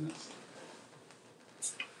mind is a mess.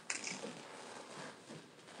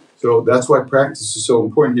 So that's why practice is so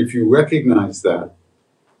important. If you recognize that,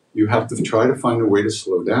 you have to try to find a way to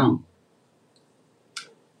slow down.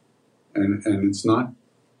 And it's not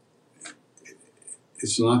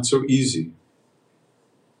so easy.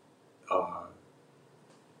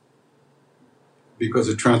 Because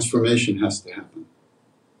a transformation has to happen.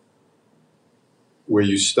 Where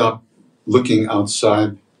you stop looking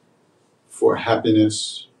outside for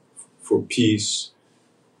happiness, for peace,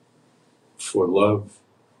 for love,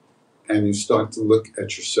 and you start to look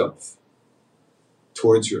at yourself,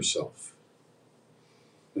 towards yourself.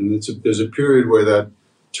 And there's a period where that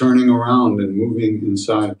turning around and moving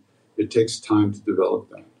inside, it takes time to develop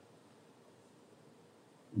that.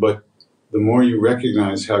 But the more you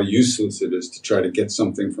recognize how useless it is to try to get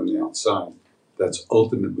something from the outside, that's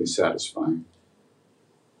ultimately satisfying.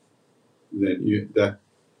 The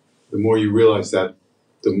more you realize that,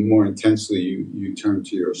 the more intensely you turn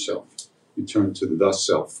to yourself. You turn to the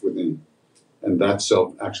self within. And that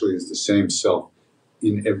self actually is the same self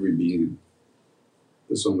in every being.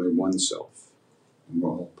 There's only one self, and we're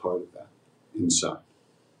all part of that inside.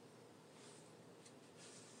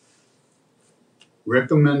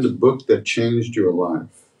 Recommend a book that changed your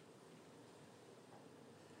life.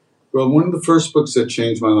 Well, one of the first books that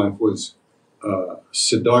changed my life was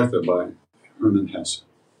Siddhartha by Hermann Hesse.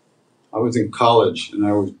 I was in college and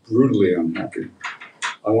I was brutally unhappy.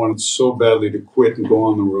 I wanted so badly to quit and go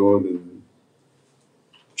on the road and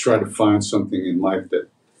try to find something in life that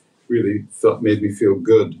really made me feel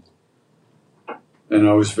good. And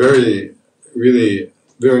I was very, really,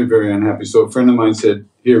 very, very unhappy. So a friend of mine said,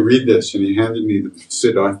 "Here, read this." And he handed me the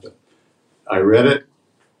Siddhartha. I read it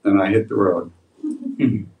and I hit the road.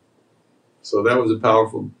 So that was a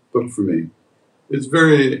powerful book for me. It's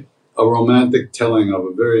a romantic telling of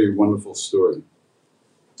a very wonderful story.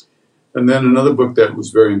 And then another book that was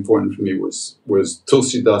very important for me was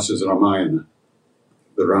Tulsidasa's Ramayana,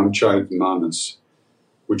 the Ramcharitmanas,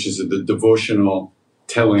 which is the devotional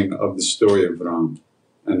telling of the story of Ram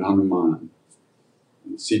and Hanuman,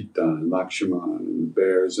 and Sita and Lakshmana and the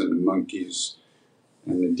bears and the monkeys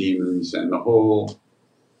and the demons and the whole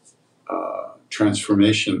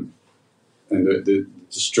transformation and the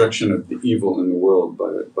destruction of the evil in the world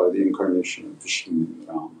by the incarnation of Vishnu and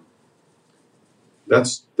Rama.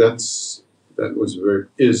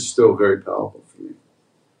 Is still very powerful for me.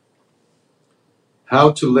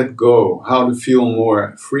 How to let go, how to feel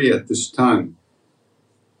more free at this time,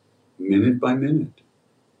 minute by minute.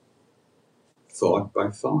 thought by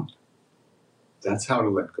thought. That's how to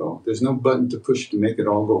let go. There's no button to push to make it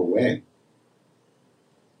all go away.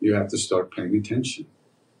 You have to start paying attention.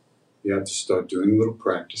 You have to start doing a little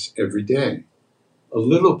practice every day. A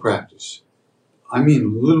little practice. I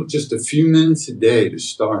mean, just a few minutes a day to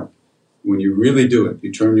start. When you really do it,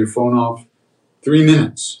 you turn your phone off, 3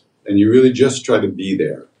 minutes, and you really just try to be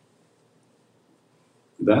there.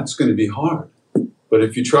 That's going to be hard. But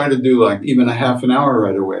if you try to do like even a half an hour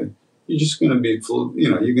right away, you're just going to be full,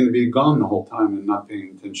 you're going to be gone the whole time and not paying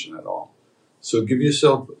attention at all. So give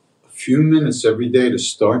yourself a few minutes every day to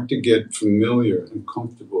start to get familiar and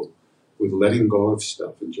comfortable with letting go of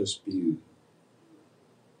stuff and just being.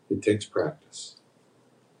 It takes practice.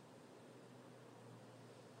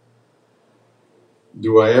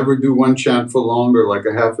 Do I ever do one chant for longer, like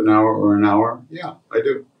a half an hour or an hour? Yeah, I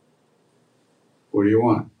do. What do you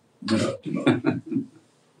want? No.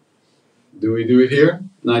 Do we do it here?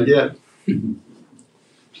 Not yet.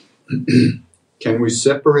 Can we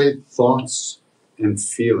separate thoughts and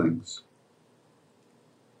feelings?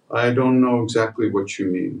 I don't know exactly what you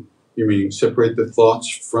mean. You mean separate the thoughts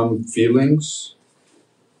from feelings?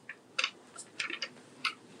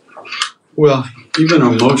 Well, even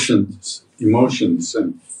emotions,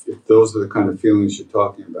 and if those are the kind of feelings you're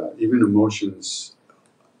talking about, even emotions,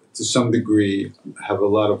 to some degree, have a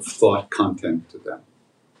lot of thought content to them.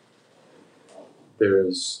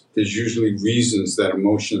 There's usually reasons that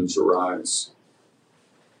emotions arise.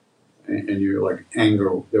 And you're like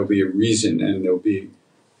anger, there'll be a reason, and it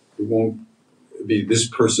won't be this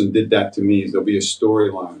person did that to me. There'll be a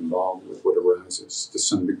storyline involved with what arises to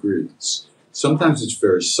some degree. Sometimes it's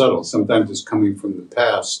very subtle. Sometimes it's coming from the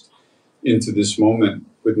past into this moment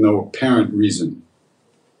with no apparent reason.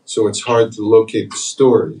 So it's hard to locate the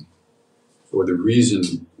story or the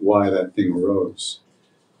reason why that thing arose.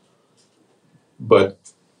 But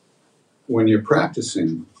when you're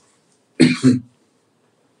practicing,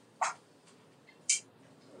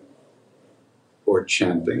 or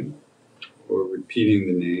chanting, or repeating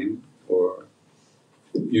the name, or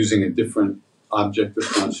using a different object of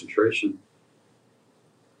concentration,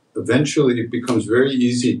 eventually it becomes very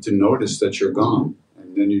easy to notice that you're gone,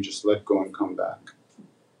 and then you just let go and come back.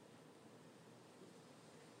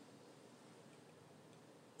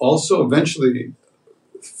 Also, eventually,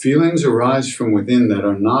 feelings arise from within that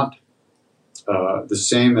are not the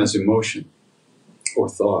same as emotion or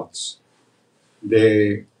thoughts.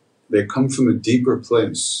 They come from a deeper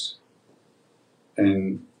place,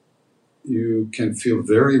 and you can feel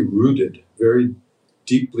very rooted, very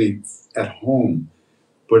deeply at home.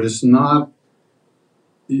 But it's not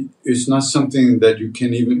something that you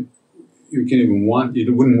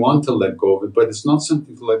wouldn't want to let go of it, but it's not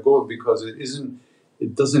something to let go of because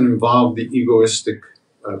it doesn't involve the egoistic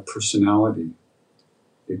personality.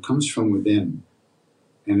 It comes from within,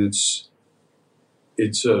 and it's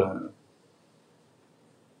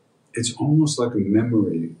almost like a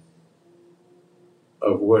memory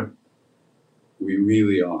of what we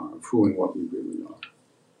really are, of who and what we really are.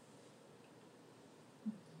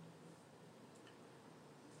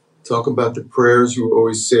 Talk about the prayers we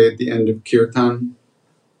always say at the end of Kirtan.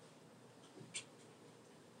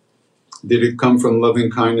 Did it come from loving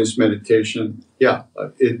kindness meditation? Yeah,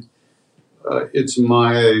 it's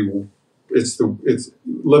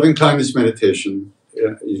loving kindness meditation.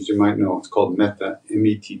 As you might know, it's called Metta,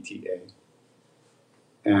 M-E-T-T-A,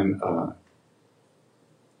 and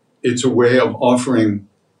it's a way of offering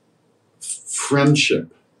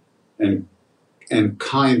friendship and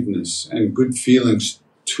kindness and good feelings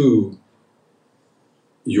to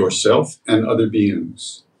yourself and other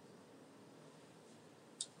beings.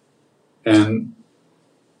 And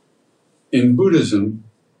in Buddhism,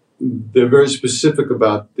 they're very specific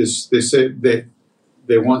about this. They say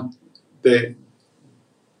they want you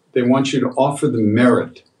to offer the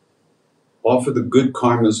merit, offer the good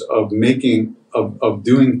karmas of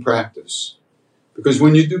doing practice. Because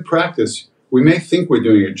when you do practice, we may think we're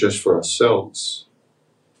doing it just for ourselves,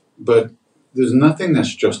 but there's nothing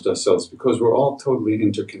that's just ourselves because we're all totally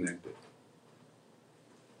interconnected.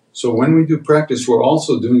 So when we do practice, we're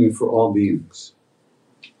also doing it for all beings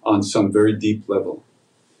on some very deep level.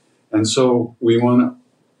 And so we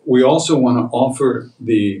also want to offer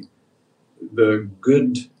the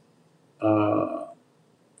good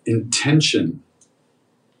intention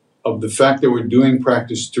of the fact that we're doing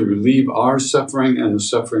practice to relieve our suffering and the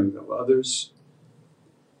suffering of others.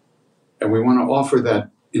 And we want to offer that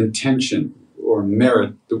intention or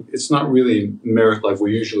merit. It's not really merit like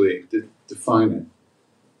we usually define it,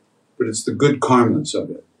 but it's the good karmas of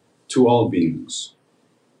it to all beings.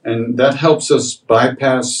 And that helps us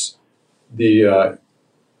bypass the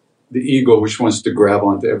the ego, which wants to grab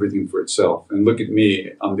onto everything for itself. And look at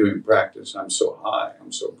me, I'm doing practice. I'm so high.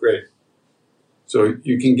 I'm so great. So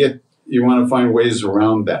you want to find ways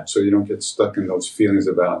around that so you don't get stuck in those feelings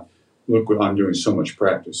about, look what I'm doing so much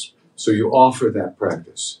practice. So you offer that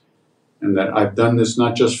practice. And that I've done this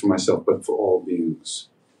not just for myself, but for all beings,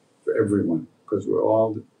 for everyone, because we're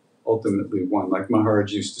all ultimately one. Like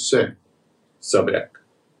Maharaj used to say, Sabek.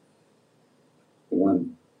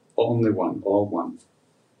 One, only one, all one.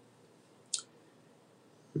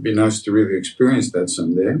 It'd be nice to really experience that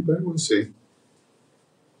someday, but we'll see.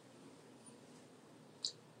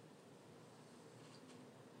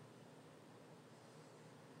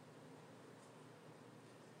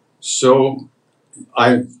 So,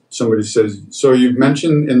 somebody says, so you've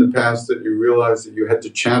mentioned in the past that you realized that you had to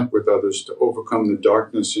chant with others to overcome the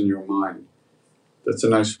darkness in your mind. That's a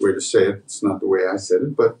nice way to say it. It's not the way I said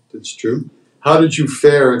it, but it's true. How did you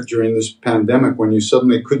fare during this pandemic when you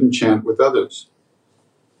suddenly couldn't chant with others?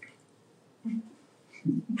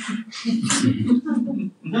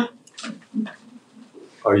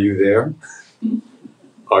 Are you there?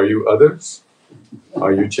 Are you others?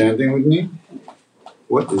 Are you chanting with me?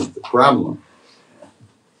 What is the problem?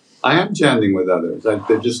 I am chanting with others.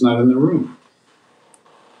 They're just not in the room.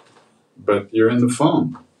 But you're in the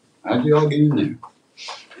phone. How'd you all get in there?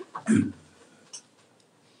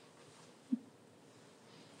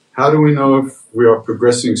 How do we know if we are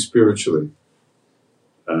progressing spiritually?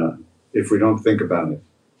 If we don't think about it.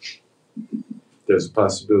 There's a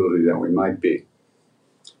possibility that we might be.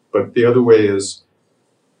 But the other way is,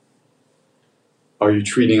 are you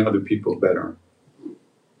treating other people better?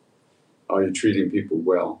 Are you treating people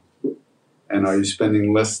well? And are you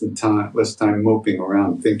spending less time moping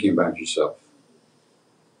around thinking about yourself?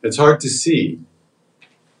 It's hard to see,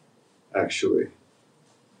 actually.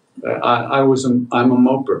 I'm a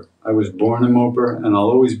moper. I was born a moper, and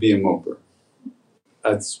I'll always be a moper.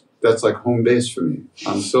 That's like home base for me.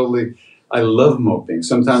 I love moping.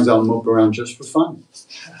 Sometimes I'll mope around just for fun.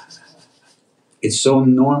 It's so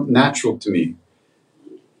natural to me.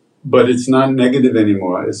 But it's not negative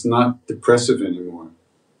anymore. It's not depressive anymore.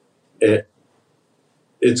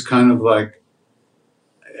 It's kind of like,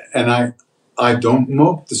 and I don't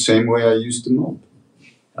mope the same way I used to mope.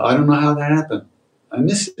 I don't know how that happened. I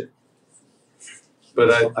miss it.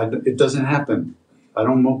 But it doesn't happen. I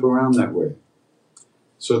don't mope around that way.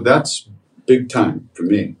 So that's big time for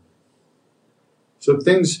me. So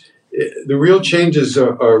the real changes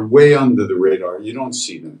are way under the radar. You don't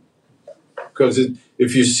see them. Because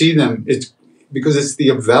if you see them, it's because it's the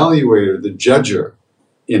evaluator, the judger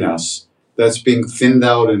in us that's being thinned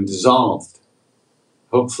out and dissolved,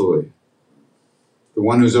 hopefully. The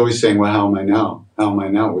one who's always saying, well, how am I now? How am I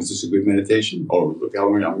now? Was this a good meditation? Oh, look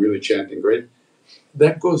how I'm really chanting great.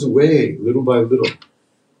 That goes away little by little,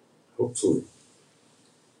 hopefully.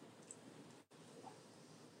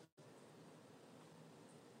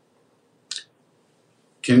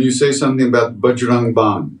 Can you say something about Bajrang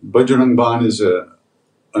Ban? Bajrang Ban is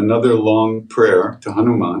another long prayer to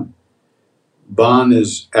Hanuman. Ban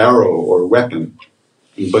is arrow or weapon.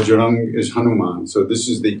 And Bajrang is Hanuman. So this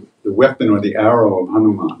is the weapon or the arrow of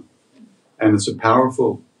Hanuman. And it's a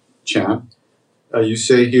powerful chant. You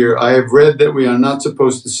say here, I have read that we are not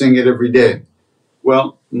supposed to sing it every day.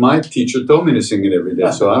 Well, my teacher told me to sing it every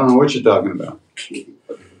day, so I don't know what you're talking about.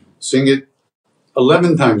 Sing it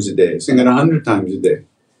 11 times a day. Sing it 100 times a day.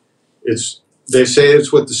 They say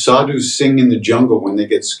it's what the sadhus sing in the jungle when they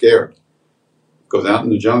get scared. Goes out in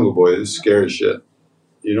the jungle, boy, this is scary shit.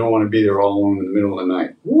 You don't want to be there all alone in the middle of the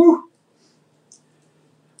night. Woo!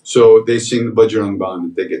 So they sing the Bajrang Ban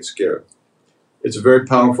if they get scared. It's a very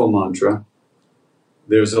powerful mantra.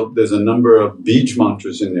 There's a number of bij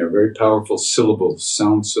mantras in there, very powerful syllables,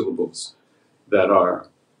 sound syllables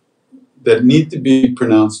that need to be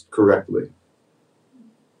pronounced correctly.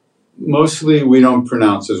 Mostly we don't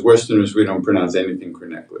pronounce, as Westerners, we don't pronounce anything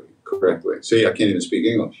correctly. See, I can't even speak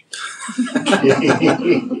English.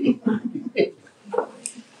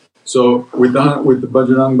 So with the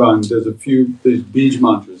Bajrang Ban, there's bij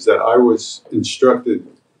mantras that I was instructed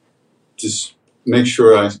to make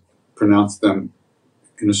sure I pronounce them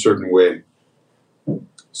in a certain way.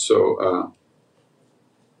 So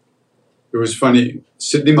it was funny.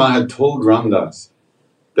 Siddhima had told Ramdas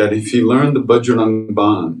that if he learned the Bajrang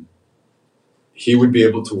Ban, he would be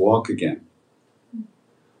able to walk again.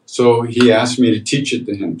 So he asked me to teach it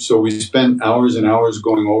to him. So we spent hours and hours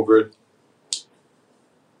going over it,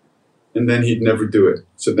 and then he'd never do it.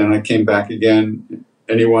 So then I came back again,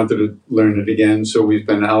 and he wanted to learn it again. So we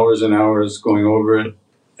spent hours and hours going over it,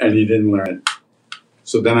 and he didn't learn it.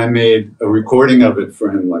 So then I made a recording of it for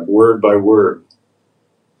him, like word by word.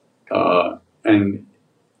 And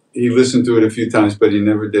he listened to it a few times, but he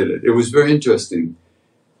never did it. It was very interesting.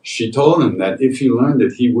 She told him that if he learned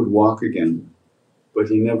it, he would walk again, but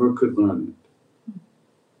he never could learn it.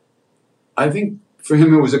 I think for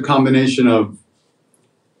him it was a combination of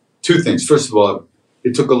two things. First of all,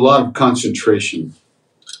 it took a lot of concentration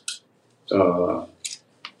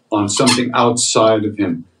on something outside of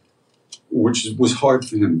him, which was hard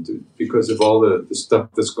for him to, because of all the stuff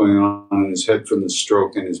that's going on in his head from the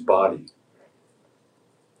stroke and his body.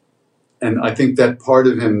 And I think that part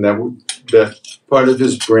of him, that part of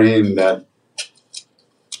his brain that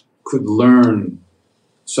could learn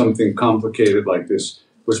something complicated like this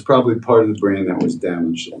was probably part of the brain that was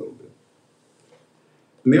damaged a little bit.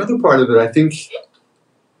 And the other part of it, I think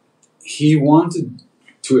he wanted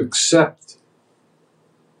to accept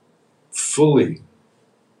fully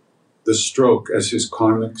the stroke as his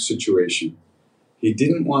karmic situation. He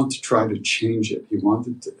didn't want to try to change it. He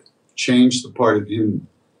wanted to change the part of him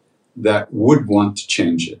that would want to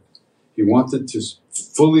change it. He wanted to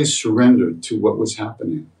fully surrender to what was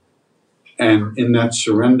happening. And in that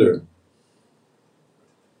surrender,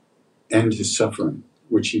 end his suffering,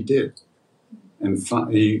 which he did. And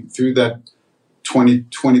he, through that 20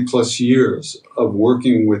 plus years of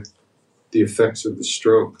working with the effects of the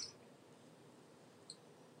stroke,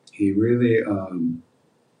 he really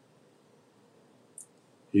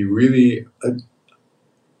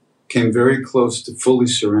came very close to fully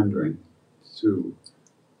surrendering to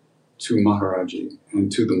Maharaji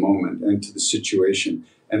and to the moment and to the situation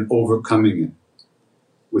and overcoming it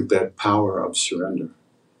with that power of surrender,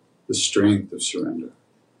 the strength of surrender.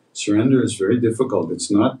 Surrender is very difficult.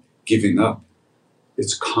 It's not giving up.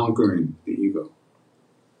 It's conquering the ego.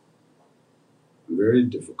 Very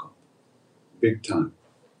difficult. Big time.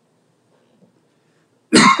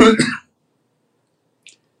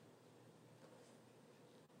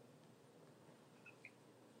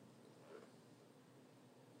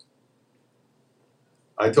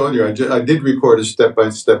 I told you, I did record a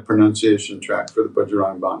step-by-step pronunciation track for the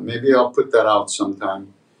Bajrang Band. Maybe I'll put that out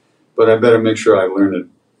sometime, but I better make sure I learn it.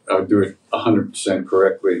 I'll do it 100%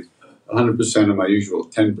 correctly. 100% of my usual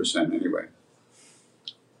 10% anyway.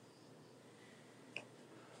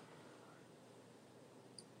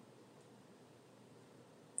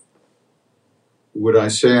 Would I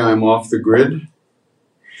say I'm off the grid?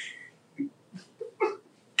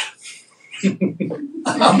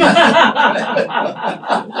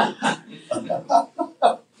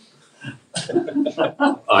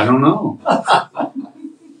 I don't know.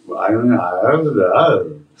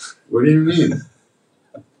 What do you mean?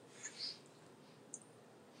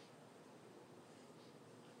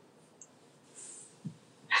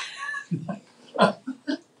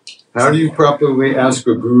 How do you properly ask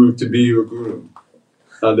a guru to be your guru?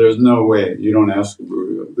 There's no way you don't ask a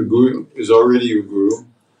guru. The guru is already your guru,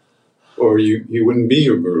 or he wouldn't be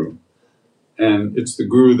your guru. And it's the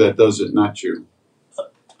guru that does it, not you.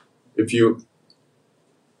 If you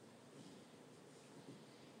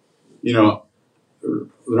know,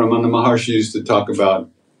 Ramana Maharshi used to talk about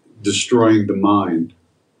destroying the mind.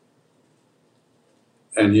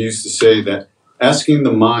 And he used to say that asking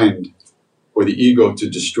the mind or the ego to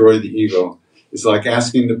destroy the ego is like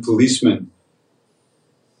asking the policeman.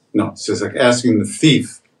 No, it's just like asking the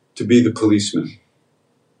thief to be the policeman.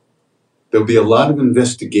 There'll be a lot of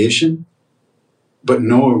investigation, but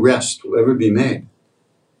no arrest will ever be made.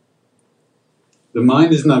 The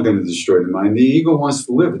mind is not going to destroy the mind. The ego wants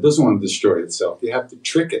to live. It doesn't want to destroy itself. You have to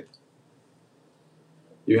trick it.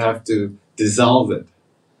 You have to dissolve it.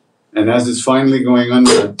 And as it's finally going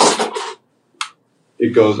under, it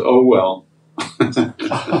goes, oh well.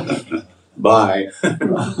 Bye.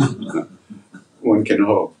 One can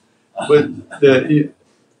hope. But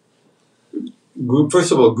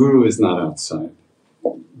first of all, Guru is not outside.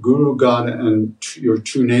 Guru, God, and your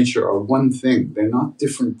true nature are one thing. They're not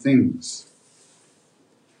different things.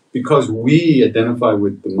 Because we identify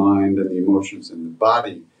with the mind and the emotions and the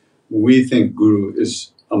body, we think Guru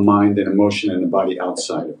is a mind and emotion and a body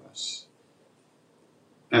outside of us.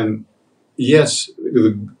 And yes,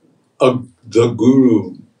 the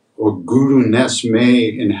Guru or Guru-ness may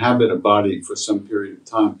inhabit a body for some period of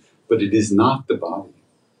time, but it is not the body.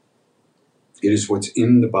 It is what's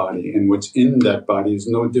in the body, and what's in that body is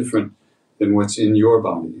no different than what's in your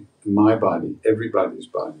body, my body, everybody's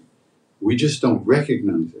body. We just don't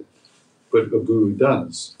recognize it, but a guru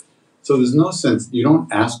does. So there's no sense, you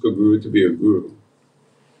don't ask a guru to be a guru.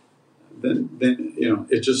 Then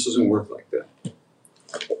it just doesn't work like that.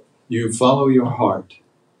 You follow your heart.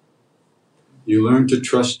 You learn to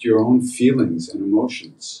trust your own feelings and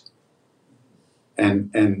emotions.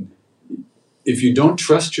 And if you don't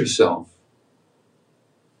trust yourself,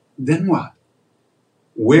 then what?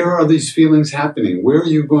 Where are these feelings happening? Where are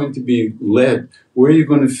you going to be led? Where are you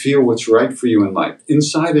going to feel what's right for you in life?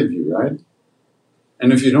 Inside of you, right?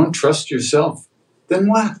 And if you don't trust yourself, then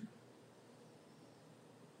what?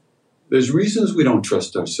 There's reasons we don't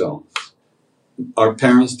trust ourselves. Our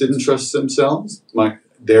parents didn't trust themselves.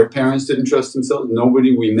 Their parents didn't trust themselves.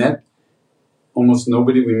 Nobody we met, almost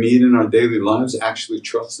nobody we meet in our daily lives actually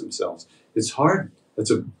trusts themselves. It's hard.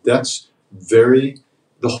 The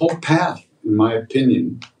whole path, in my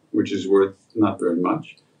opinion, which is worth not very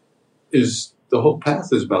much, is the whole path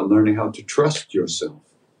is about learning how to trust yourself.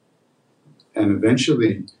 And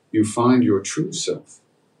eventually you find your true self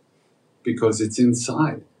because it's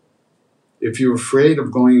inside. If you're afraid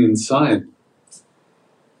of going inside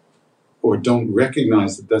or don't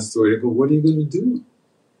recognize that that's the way to go, what are you going to do?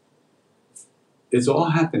 It's all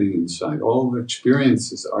happening inside. All the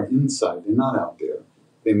experiences are inside. They're not out there.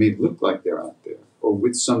 They may look like they're out there or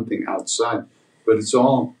with something outside, but it's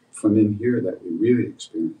all from in here that we really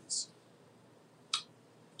experience.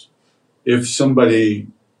 If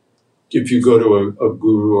you go to a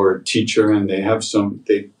guru or a teacher and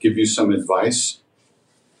they give you some advice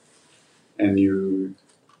and you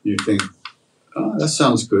think, oh, that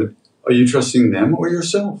sounds good. Are you trusting them or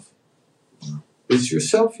yourself? It's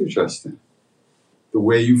yourself you're trusting. The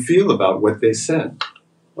way you feel about what they said.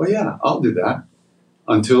 Oh yeah, I'll do that.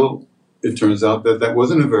 Until it turns out that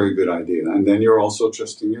wasn't a very good idea. And then you're also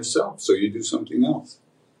trusting yourself. So you do something else.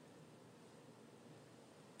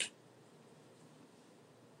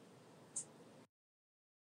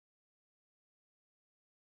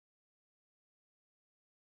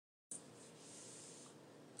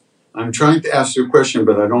 I'm trying to ask you a question,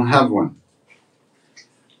 but I don't have one.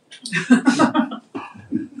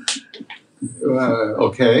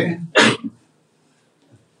 Okay.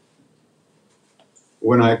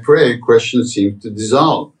 When I pray, questions seem to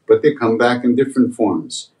dissolve, but they come back in different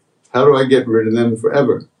forms. How do I get rid of them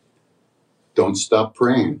forever? Don't stop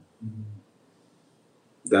praying.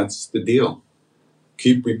 That's the deal.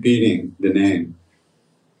 Keep repeating the name.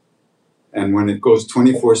 And when it goes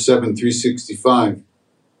 24/7, 365,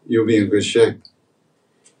 you'll be in good shape.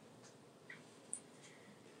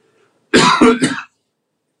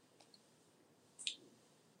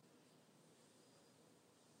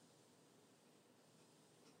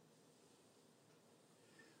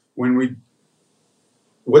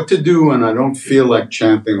 What to do when I don't feel like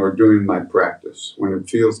chanting or doing my practice, when it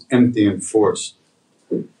feels empty and forced?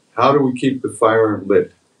 How do we keep the fire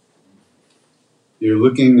lit? You're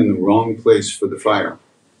looking in the wrong place for the fire.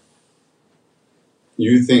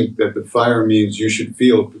 You think that the fire means you should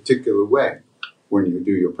feel a particular way when you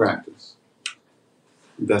do your practice.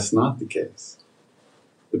 That's not the case.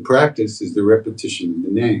 The practice is the repetition of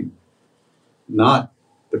the name. The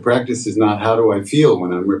practice is not how do I feel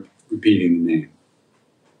when I'm repeating the name.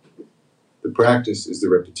 The practice is the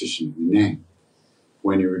repetition of the name.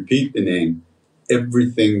 When you repeat the name,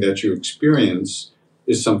 everything that you experience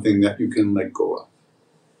is something that you can let go of.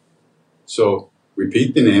 So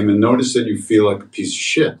repeat the name and notice that you feel like a piece of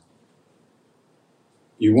shit.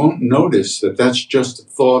 You won't notice that that's just a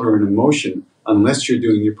thought or an emotion unless you're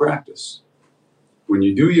doing your practice. When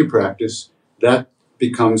you do your practice, that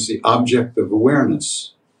becomes the object of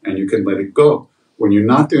awareness and you can let it go. When you're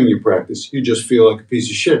not doing your practice, you just feel like a piece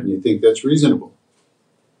of shit and you think that's reasonable.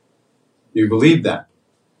 You believe that.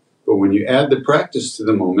 But when you add the practice to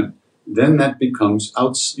the moment, then that becomes,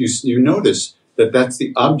 you notice that that's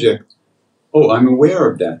the object. Oh, I'm aware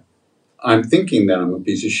of that. I'm thinking that I'm a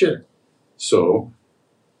piece of shit. So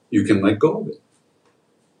you can let go of it.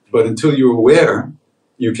 But until you're aware,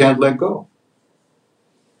 you can't let go.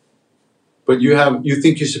 But you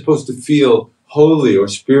think you're supposed to feel holy or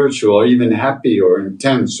spiritual or even happy or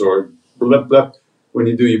intense or blah, blah, when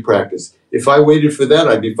you do your practice. If I waited for that,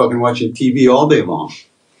 I'd be fucking watching TV all day long.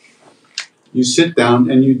 You sit down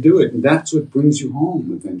and you do it, and that's what brings you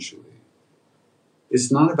home eventually. It's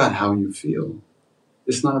not about how you feel.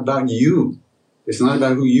 It's not about you. It's not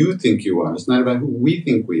about who you think you are. It's not about who we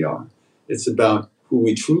think we are. It's about who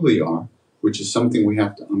we truly are, which is something we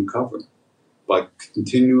have to uncover by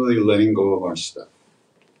continually letting go of our stuff.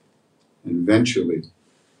 And eventually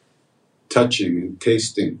touching and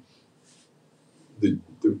tasting the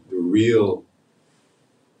real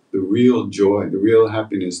joy, the real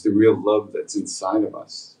happiness, the real love that's inside of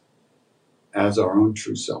us as our own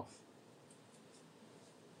true self.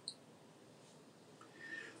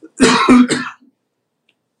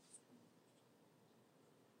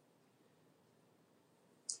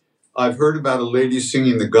 I've heard about a lady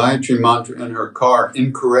singing the Gayatri mantra in her car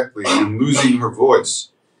incorrectly and losing her voice.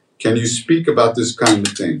 Can you speak about this kind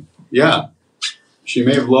of thing? Yeah. She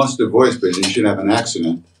may have lost her voice, but she should have an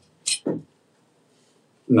accident.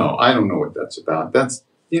 No, I don't know what that's about. That's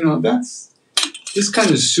this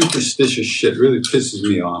kind of superstitious shit really pisses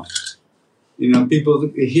me off.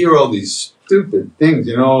 People hear all these stupid things.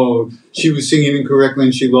 She was singing incorrectly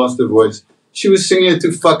and she lost her voice. She was singing it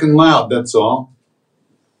too fucking loud, that's all.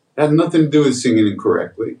 It had nothing to do with singing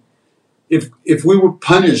incorrectly. If we were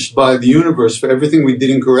punished by the universe for everything we did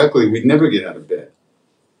incorrectly, we'd never get out of bed.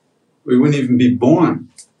 We wouldn't even be born.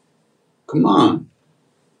 Come on.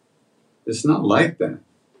 It's not like that.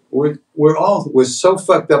 We're so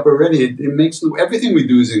fucked up already. It makes everything we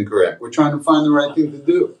do is incorrect. We're trying to find the right thing to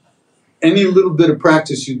do. Any little bit of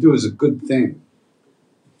practice you do is a good thing.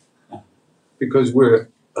 Because we're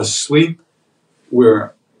asleep,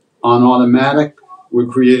 we're on automatic, we're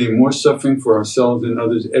creating more suffering for ourselves and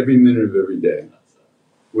others every minute of every day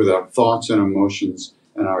with our thoughts and emotions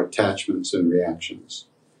and our attachments and reactions.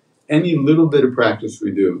 Any little bit of practice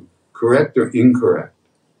we do, correct or incorrect,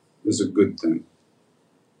 is a good thing.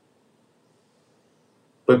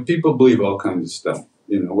 But people believe all kinds of stuff.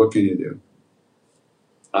 What can you do?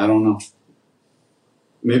 I don't know.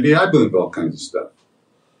 Maybe I believe all kinds of stuff.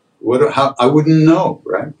 I wouldn't know,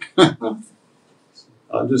 right?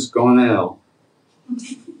 I'll just go on to hell.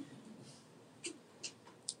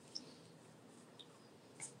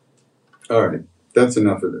 All right, that's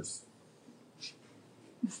enough of this.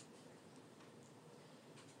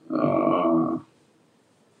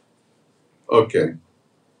 Okay.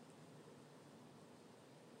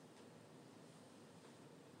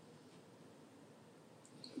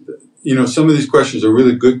 Some of these questions are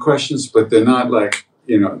really good questions, but they're not like,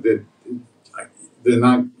 they're not,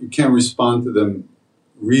 you can't respond to them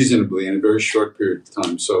reasonably in a very short period of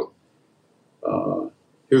time. So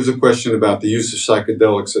here's a question about the use of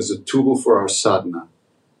psychedelics as a tool for our sadhana.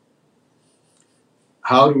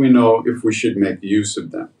 How do we know if we should make use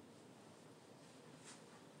of them?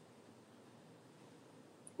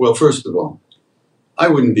 Well, first of all, I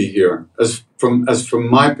wouldn't be here, as from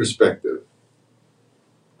my perspective,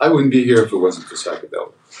 I wouldn't be here if it wasn't for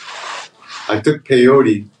psychedelics. I took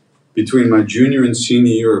peyote between my junior and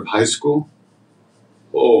senior year of high school.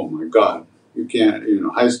 Oh my God, you can't,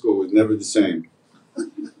 high school was never the same.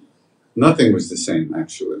 Nothing was the same,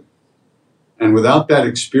 actually. And without that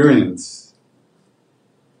experience,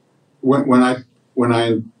 when I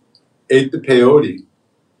ate the peyote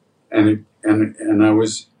and I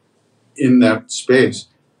was in that space,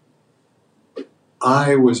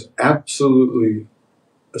 I was absolutely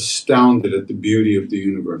astounded at the beauty of the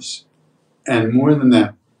universe. And more than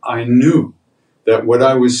that, I knew that what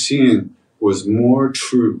I was seeing was more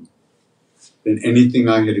true than anything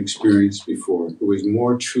I had experienced before. It was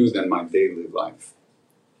more true than my daily life.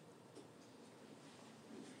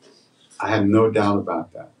 I had no doubt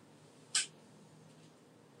about that.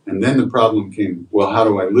 And then the problem came, well, how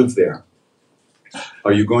do I live there?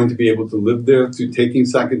 Are you going to be able to live there through taking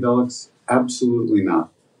psychedelics? Absolutely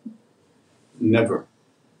not. Never.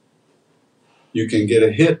 You can get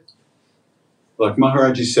a hit. Like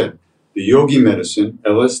Maharaji said, the yogi medicine,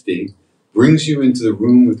 LSD, brings you into the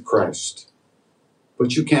room with Christ.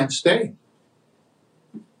 But you can't stay.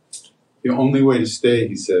 The only way to stay,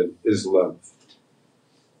 he said, is love.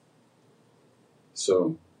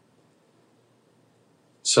 So,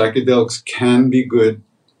 psychedelics can be good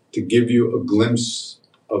to give you a glimpse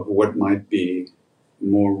of what might be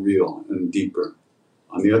more real and deeper.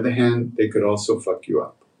 On the other hand, they could also fuck you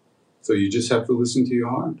up. So you just have to listen to your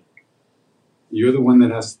heart. You're the one that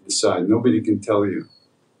has to decide. Nobody can tell you.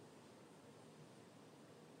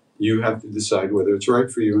 You have to decide whether it's right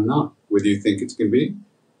for you or not, whether you think it's going to be.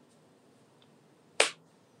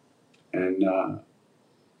 And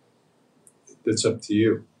that's up to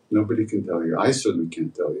you. Nobody can tell you. I certainly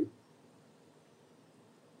can't tell you.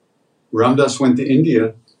 Ram Dass went to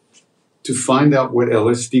India to find out what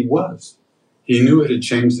LSD was. He knew it had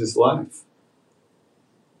changed his life.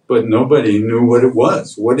 But nobody knew what it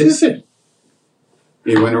was. What is it?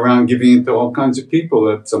 He went around giving it to all kinds of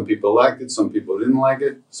people. Some people liked it, some people didn't like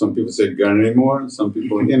it. Some people said, got it anymore? Some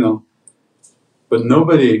people, But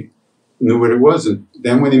nobody knew what it was. And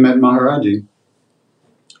then when he met Maharaji,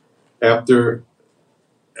 after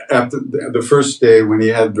the first day when he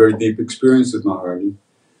had very deep experience with Maharaji,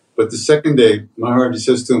 but the second day, Maharaji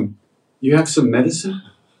says to him, you have some medicine?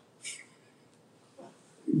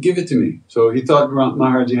 Give it to me. So he thought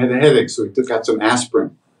Maharaji had a headache, so he took out some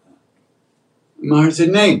aspirin. Maharaji said,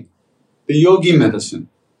 nay, the yogi medicine.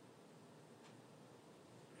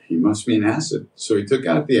 He must mean acid. So he took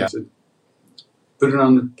out the acid, put it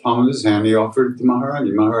on the palm of his hand, he offered it to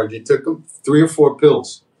Maharaji. Maharaji took 3 or 4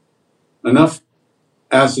 pills. enough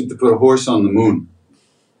acid to put a horse on the moon.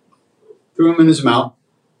 Threw him in his mouth.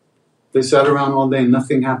 They sat around all day and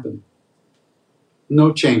nothing happened.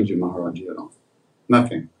 No change in Maharaji at all.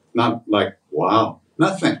 Nothing. Not like, wow,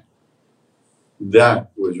 nothing.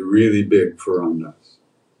 That was really big for Ram Dass.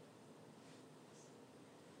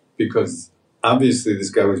 Because obviously this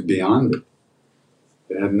guy was beyond it.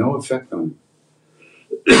 It had no effect on him.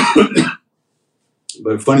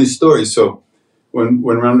 But a funny story, so when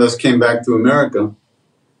Ram Dass came back to America,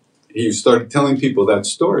 he started telling people that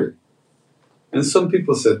story. And some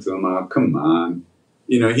people said to him, oh, come on.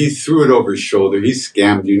 He threw it over his shoulder. He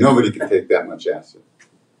scammed you. Nobody can take that much acid.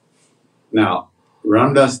 Now,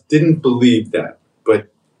 Ram Dass didn't believe that, but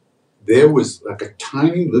there was like a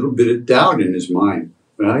tiny little bit of doubt in his mind.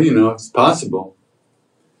 Well, it's possible.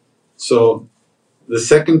 So the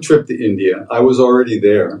second trip to India, I was already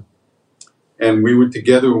there, and we were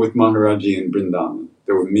together with Maharaji in Vrindavan.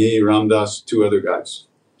 There were me, Ram Dass, 2 other guys.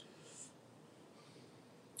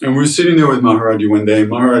 And we were sitting there with Maharaji one day,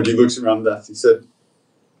 and Maharaji looks at Ram Dass. He said,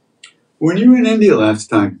 when you were in India last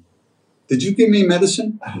time, did you give me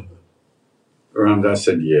medicine? Ram Dass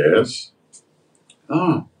said, yes.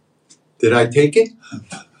 Oh, did I take it?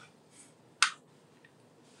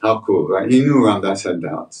 How cool, right? He knew Ram Dass had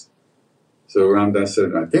doubts. So Ram Dass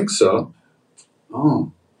said, I think so.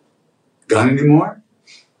 Oh, got any more?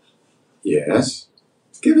 Yes.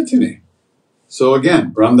 Give it to me. So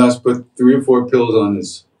again, Ram Dass put 3 or 4 pills on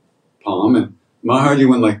his palm, and Maharaji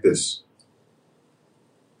went like this.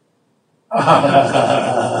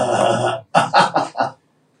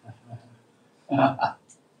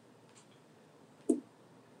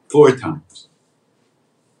 4 times.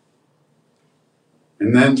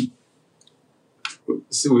 And then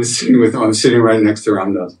so I'm sitting right next to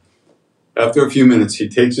Ram Dass. After a few minutes, he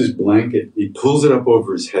takes his blanket, he pulls it up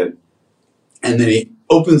over his head, and then he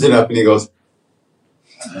opens it up and he goes,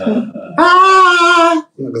 ah!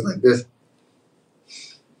 It goes like this.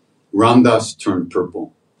 Ram Dass turned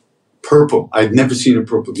purple. Purple. I'd never seen a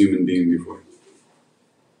purple human being before.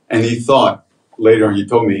 And he thought, later on he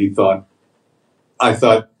told me, I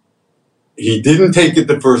thought he didn't take it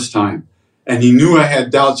the first time. And he knew I had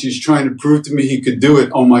doubts. He's trying to prove to me he could do it.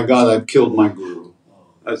 Oh my God, I've killed my guru.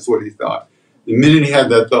 That's what he thought. The minute he had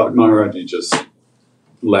that thought, Maharaji just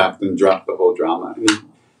laughed and dropped the whole drama.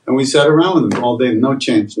 And we sat around with him all day, no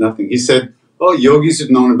change, nothing. He said, oh, yogis have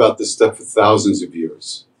known about this stuff for thousands of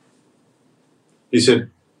years. He said,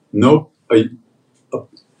 no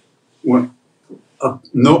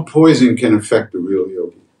poison can affect a real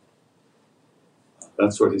yogi.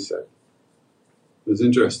 That's what he said. It was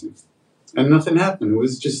interesting. And nothing happened. It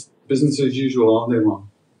was just business as usual all day long.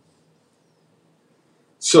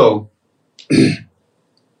 So,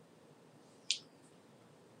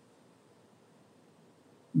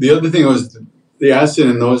 the other thing was the acid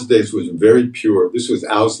in those days was very pure. This was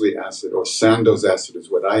Owsley acid, or Sandoz acid is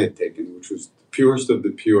what I had taken, which was the purest of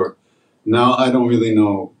the pure. Now I don't really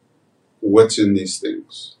know what's in these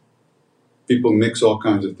things. People mix all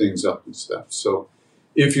kinds of things up and stuff. So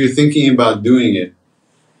if you're thinking about doing it,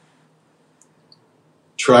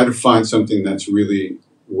 try to find something that's really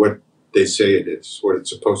what they say it is, what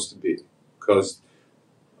it's supposed to be. Because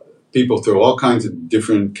people throw all kinds of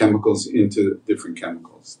different chemicals into different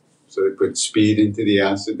chemicals. So they put speed into the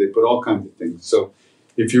acid, they put all kinds of things. So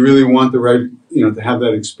if you really want the right, to have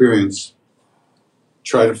that experience,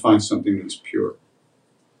 try to find something that's pure.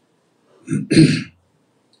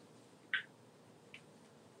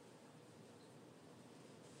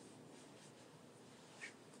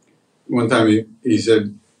 One time he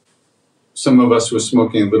said, some of us were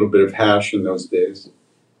smoking a little bit of hash in those days.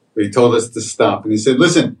 But he told us to stop. And he said,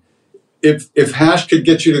 listen, if hash could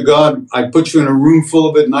get you to God, I'd put you in a room full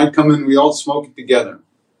of it and I'd come in and we all smoke it together.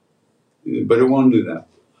 But it won't do that.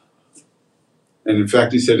 And in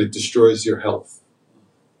fact, he said it destroys your health.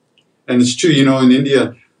 And it's true, in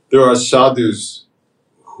India, there are sadhus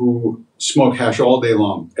who smoke hash all day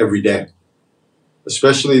long, every day.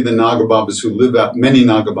 Especially the Nagababas who live out, many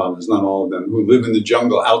Nagababas, not all of them, who live in the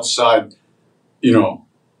jungle outside, in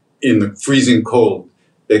the freezing cold.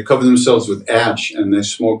 They cover themselves with ash and they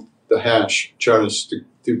smoke the hash charas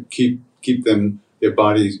to keep their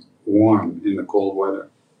bodies warm in the cold weather.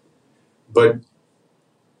 But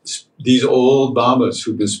these old Babas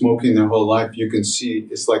who've been smoking their whole life, you can see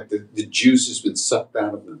it's like the juice has been sucked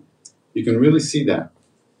out of them. You can really see that.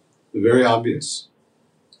 It's very obvious.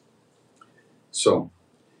 So,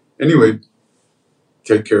 anyway,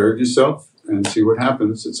 take care of yourself and see what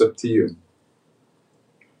happens. It's up to you.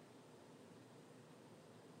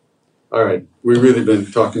 All right, we've really been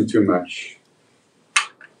talking too much.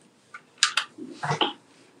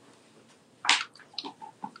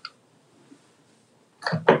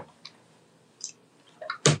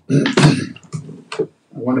 I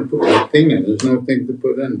want to put my thing in. There's no thing to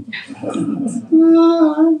put in.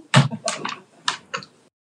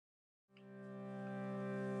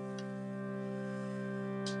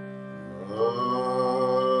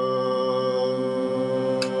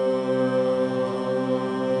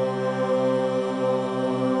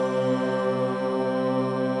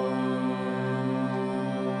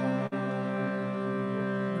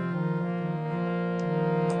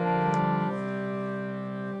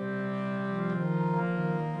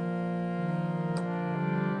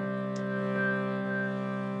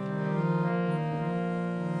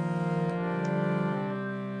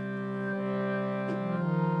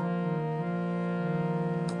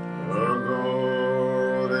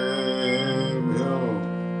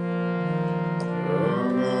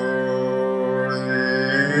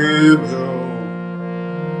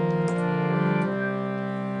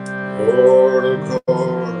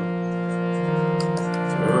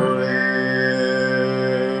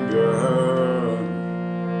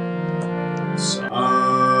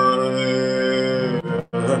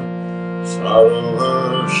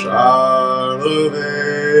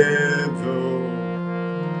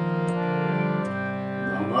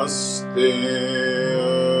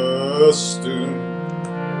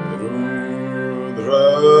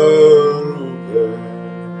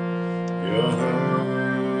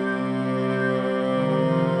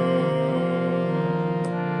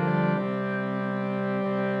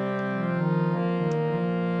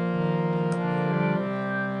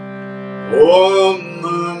 Om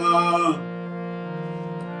Namah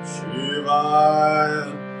Shivaya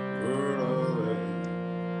Gurave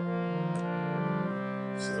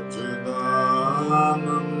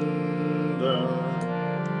Satchidananda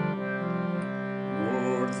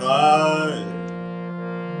Murtaya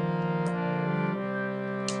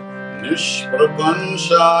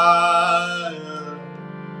Nishprapanchaya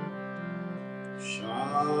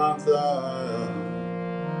Shantaya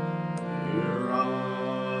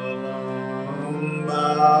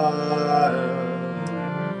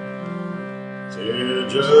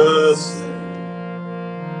Tejas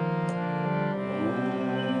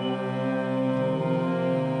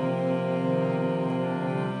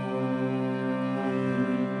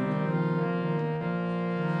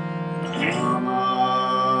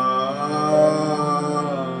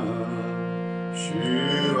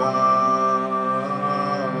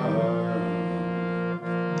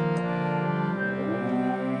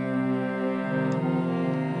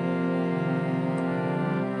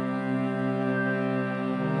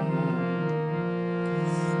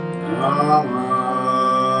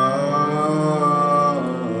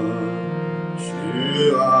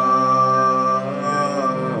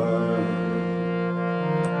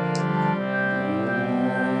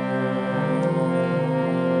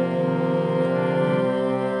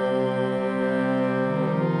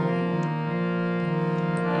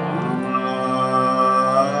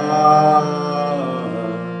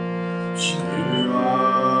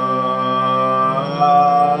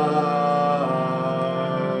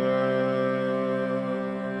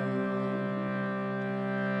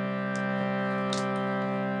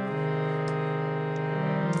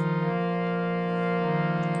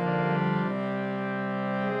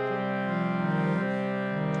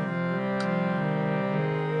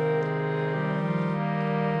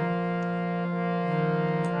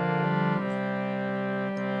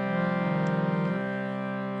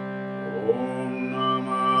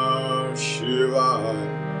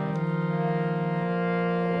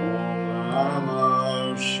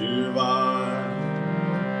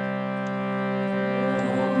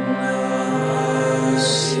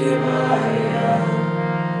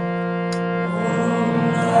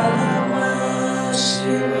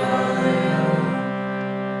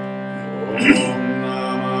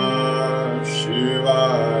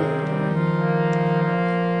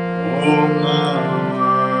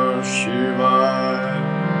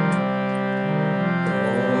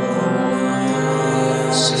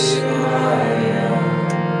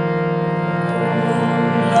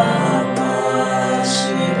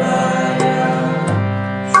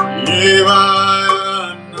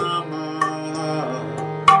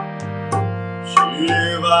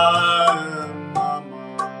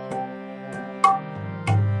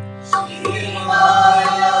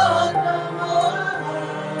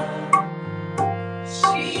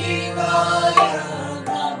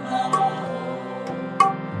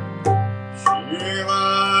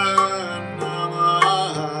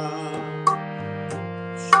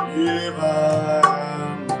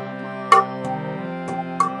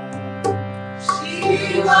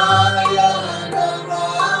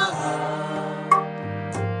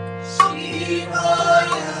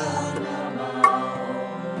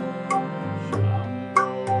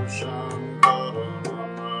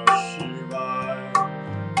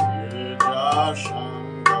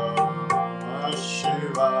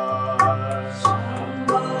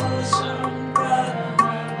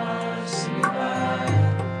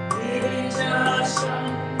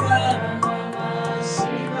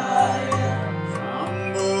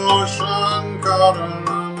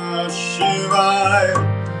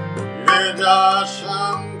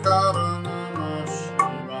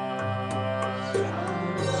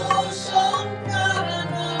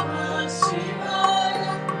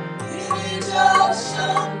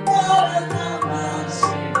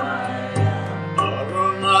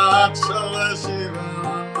Arunachala Shiva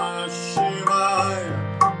Namah Shivaya.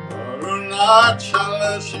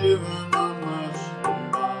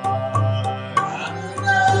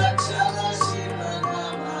 Arunachala Shiva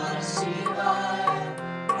Namah Shivaya.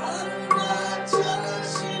 Arunachala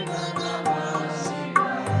Shiva Namah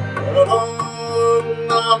Shivaya. Om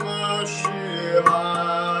Namah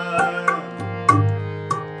Shivaya.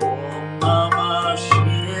 Om Namah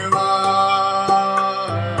Shivaya.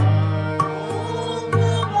 Om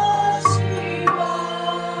Namah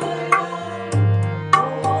Shivaya.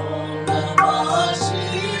 Om Namah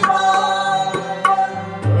Shivaya.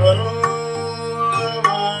 Om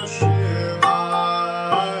Namah Shivaya.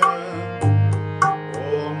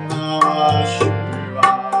 Om Namah Shivaya.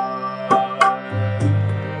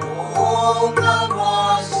 Om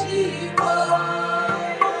Namah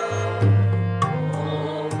Shivaya.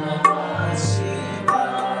 Om Namah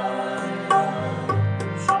Shivaya.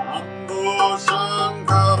 Shambho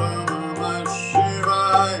Shankara Namah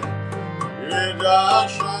Shivaya. Ida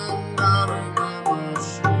Shankara Namah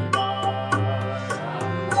Shivaya.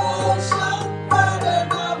 Shambho Shankara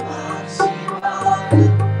Namah Shivaya.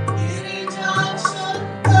 Ida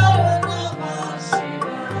Shankara Namah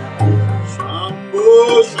Shivaya. Shambho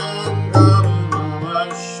Shankara Namah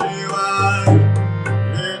Shivaya.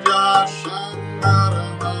 Ida Shankara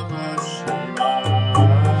Namah Shivaya.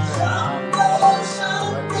 Shambho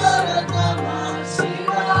Shankara Namah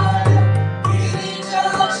Shivaya. Ida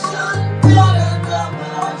Shankara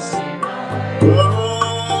Namah Shivaya.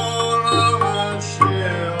 Om Namah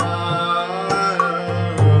Shivaya.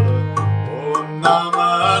 Om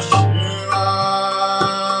Namah Shivaya.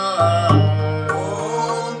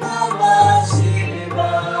 Om Namah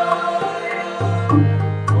Shivaya.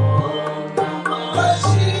 Om Namah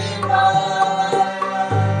Shivaya.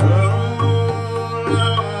 Om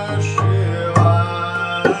Namah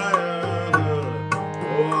Shivaya.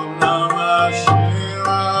 Om Namah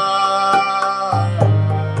Shivaya.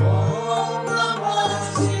 Om Namah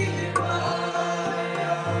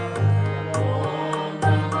Shivaya. Om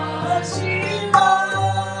Namah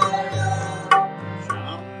Shivaya.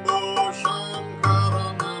 Shambho Shankara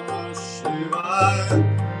Namah Shivaya.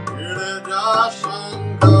 Girija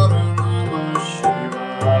Shankara Namah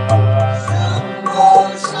Shivaya. Shambho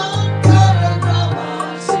Shankara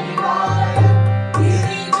Namah Shivaya.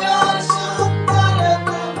 Girija Shankara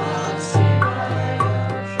Namah Shivaya.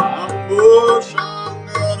 Shambho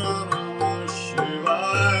Shankara Namah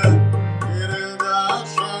Shivaya. Girija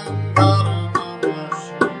Shankara Namah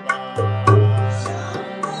Shivaya.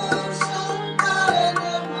 Shambho Shankara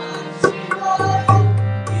Namah Shivaya.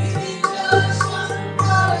 Girija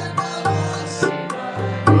Shankara Namah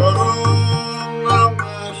Shivaya. Om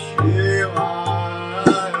Namah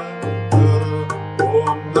Shivaya.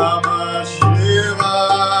 Om Namah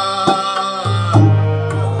Shivaya.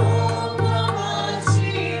 Om Namah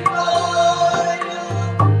Shivaya.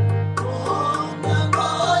 Om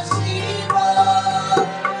Namah Shivaya.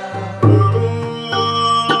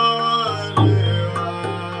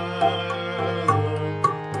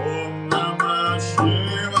 Om Namah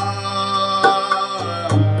Shivaya.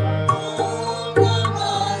 Om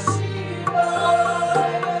Namah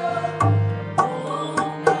Shivaya. Om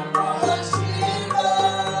Namah Shivaya.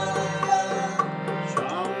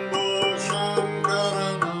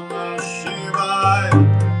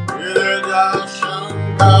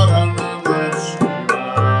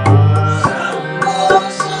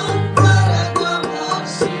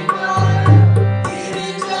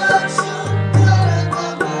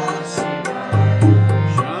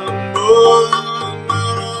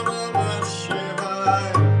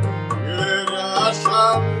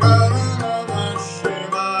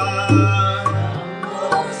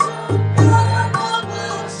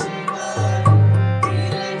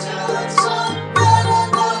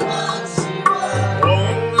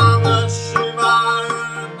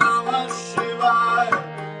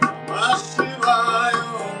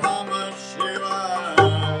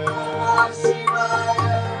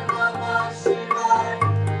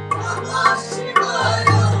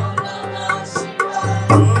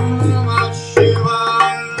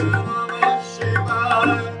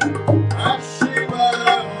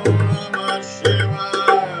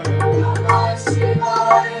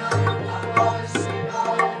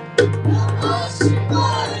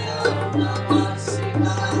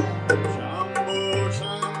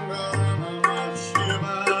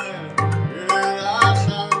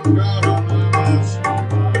 Om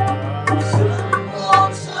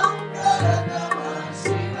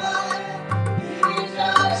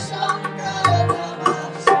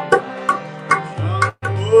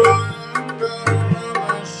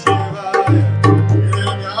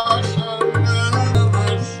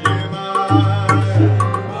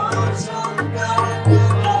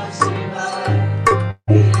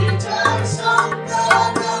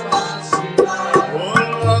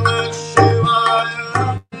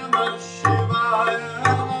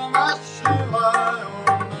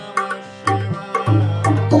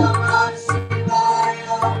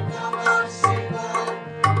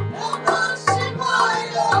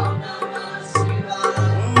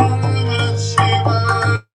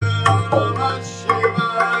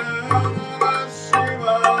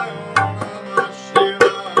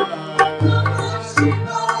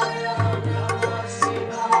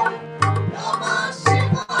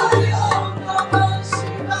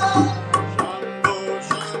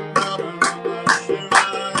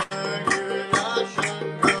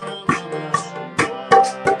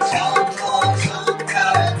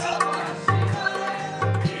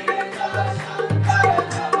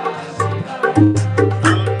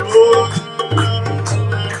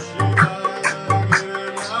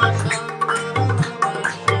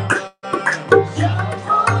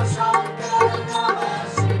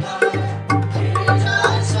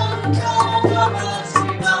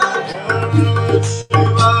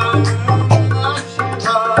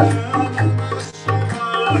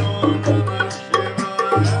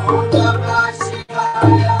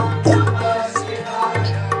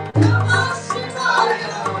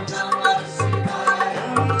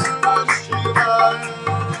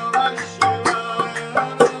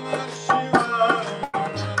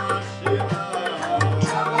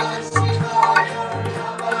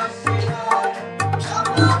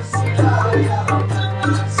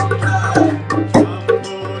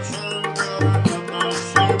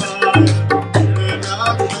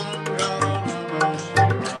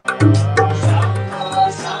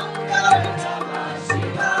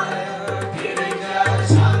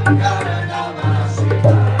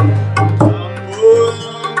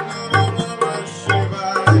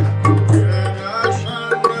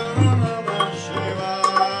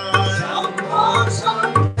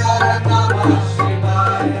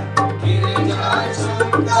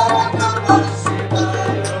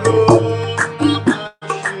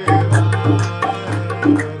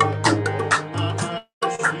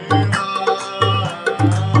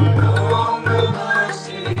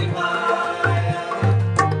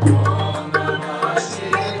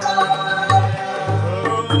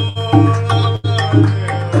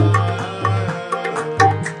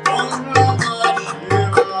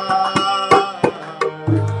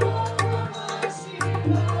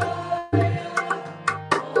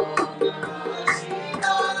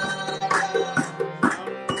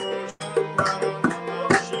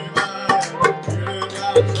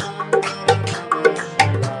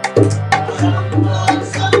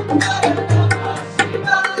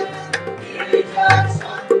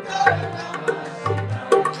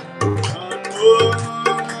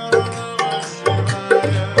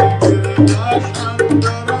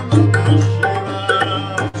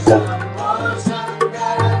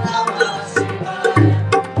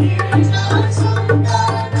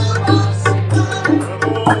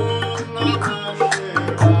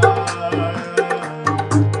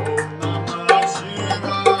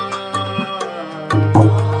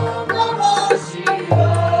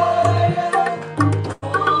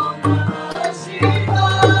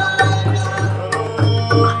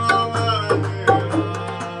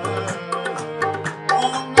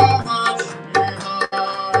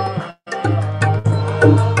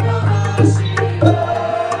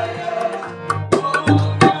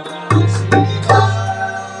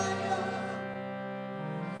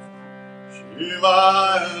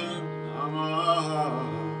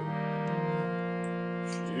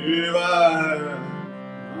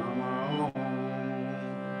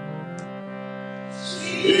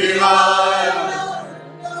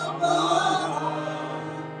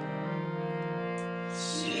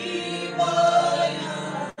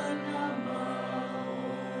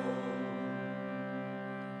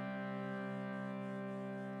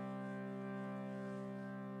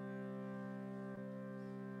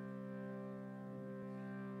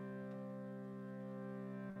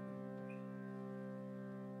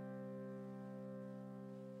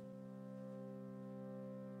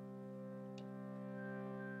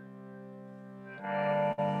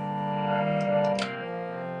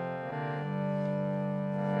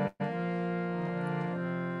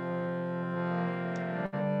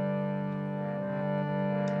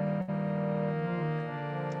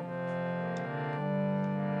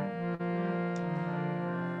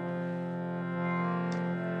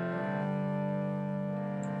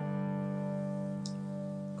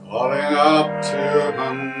calling up to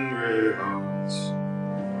hungry hearts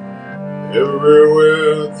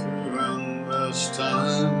everywhere through endless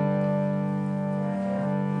time.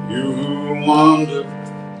 You who wander,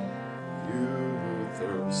 you who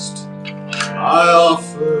thirst, I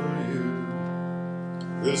offer you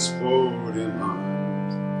this boat in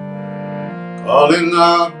mind, calling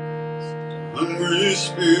out hungry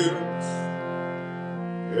spirits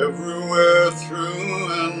everywhere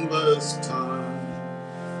through endless time,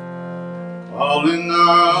 calling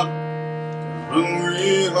out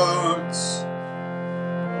hungry hearts,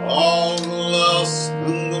 all the lost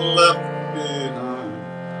and the left behind.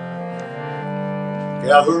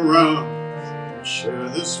 Gather round and share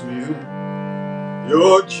this meal,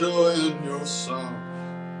 your joy and your sorrow,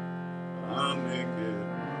 I make it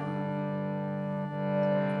mine.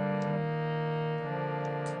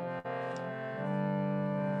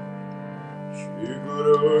 Shri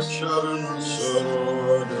Guru Charan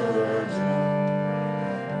Sarodhara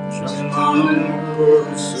Chandanam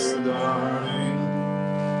Kurusudari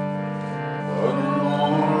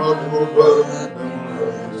Varunam Raghupadam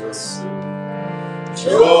Rajasu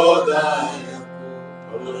Chodaya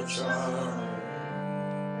Palachara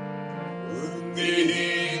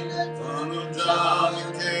Undihin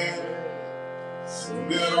Tanujanake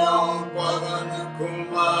Sumiram Pavan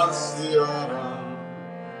Kumar Siyaram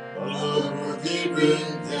Palabhuti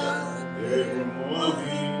Vidya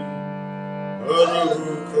Devamohi Harahu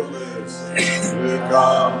Kalesi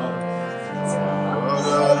Vikam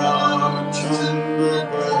Vadaram Chandra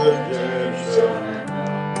Padajesha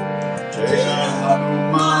Jaya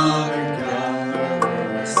Hanuman Jaya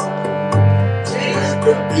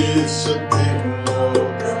Kapil Sati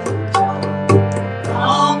Loka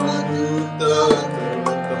Ramaduta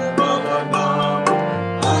Kalata Baladam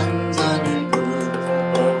Anjani Purva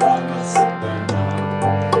Pavana Satana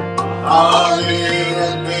Mahavira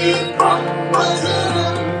Vikram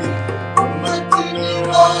Vajarangi Umati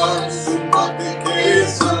Nivar Sumati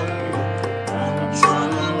Kesam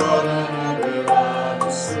Anjana Varana Viraj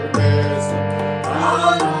Sudesa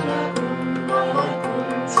Anana Kundala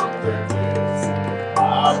Kunchita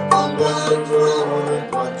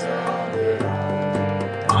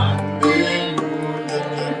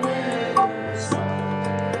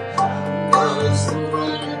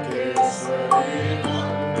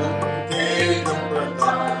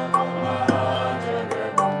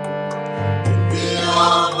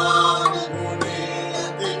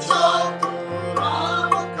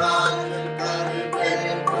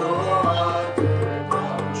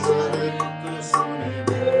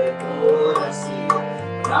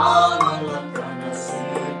Rama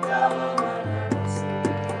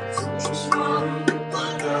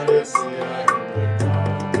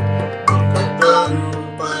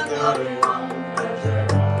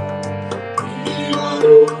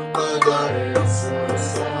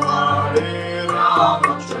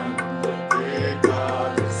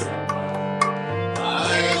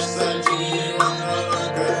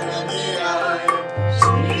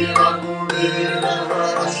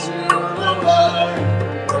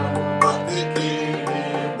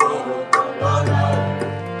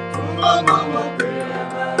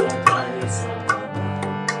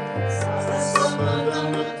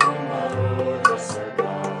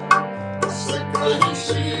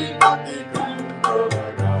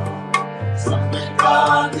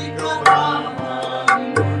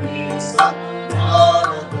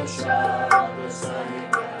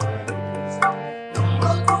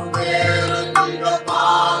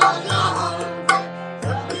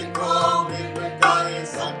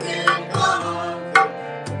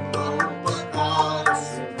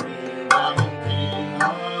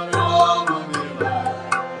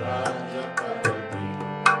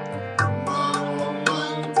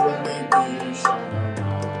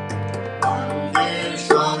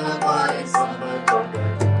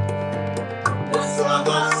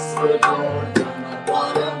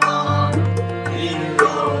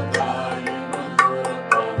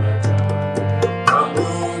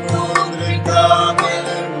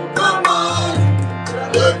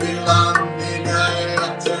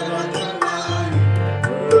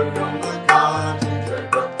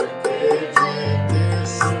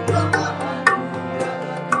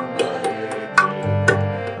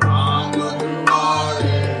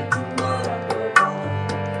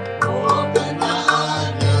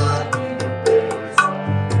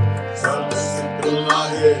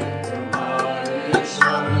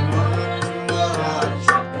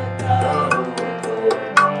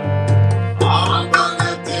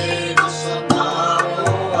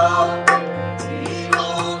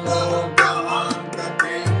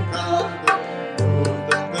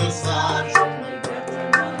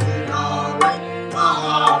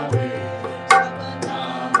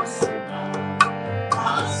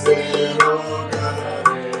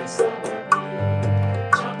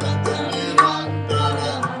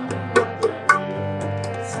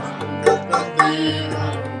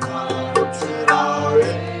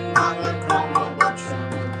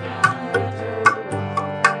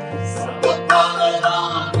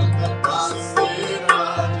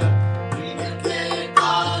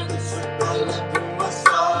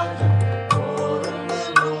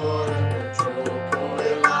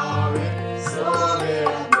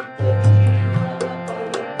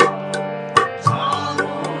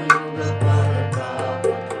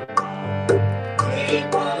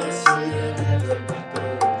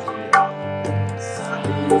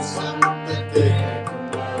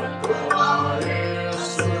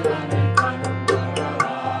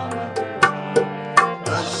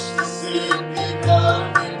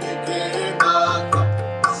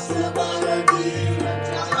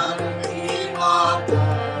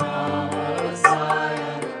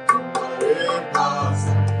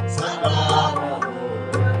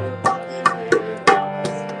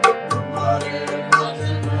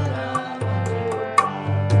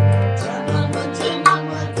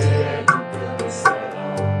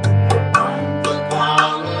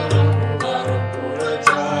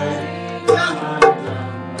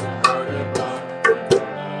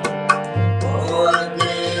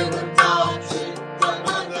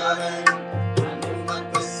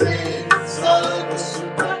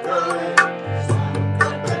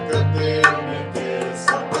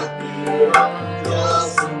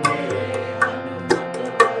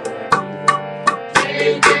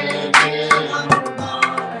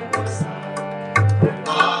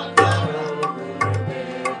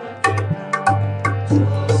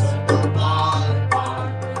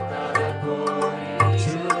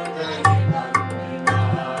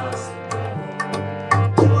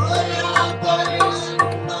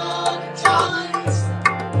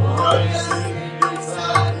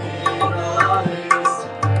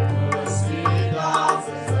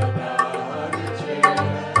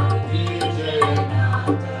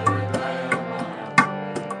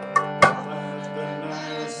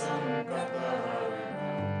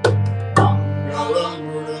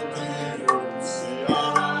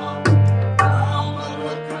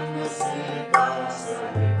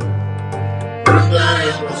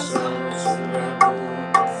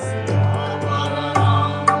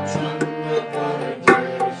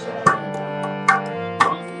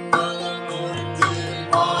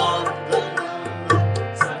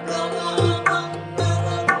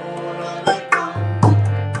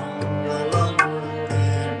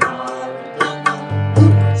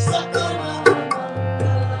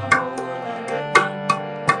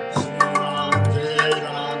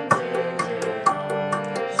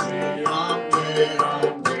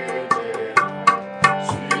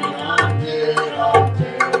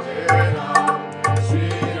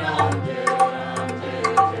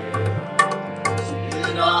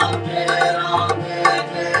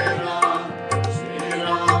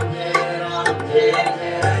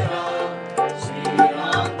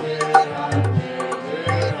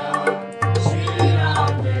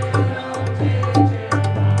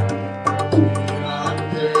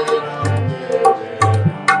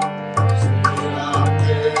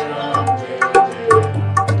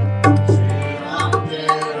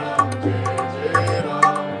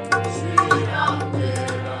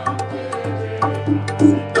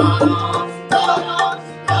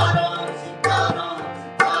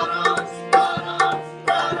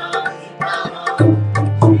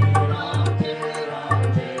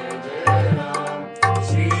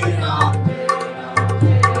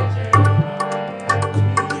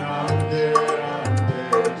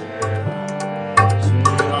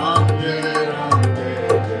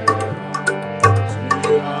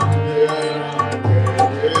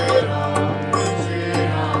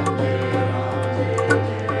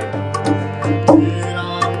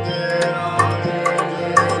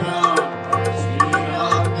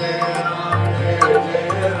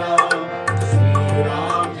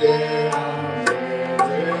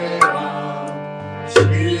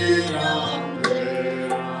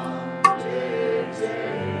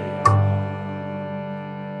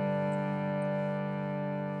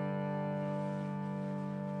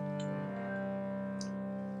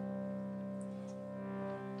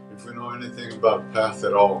If we know anything about path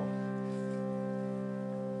at all,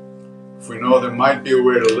 if we know there might be a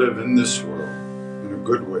way to live in this world in a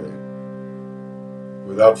good way,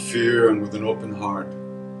 without fear and with an open heart,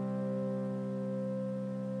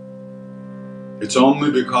 it's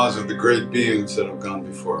only because of the great beings that have gone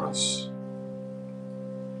before us.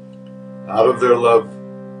 Out of their love,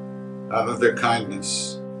 out of their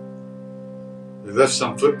kindness, they left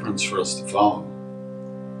some footprints for us to follow.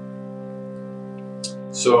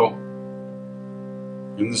 So,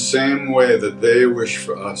 in the same way that they wish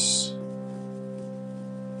for us,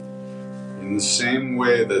 in the same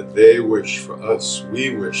way that they wish for us,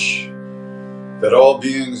 we wish that all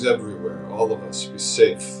beings everywhere, all of us, be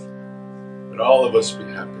safe, that all of us be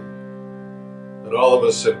happy, that all of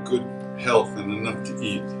us have good health and enough to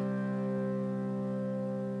eat.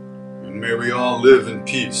 And may we all live in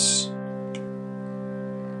peace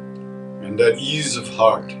and at ease of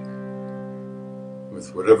heart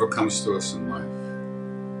with whatever comes to us in life.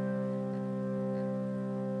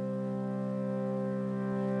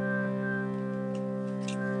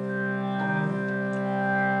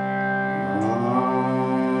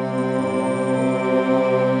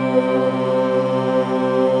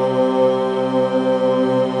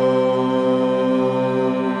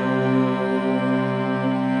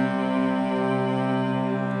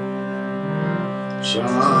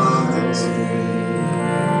 Shanti,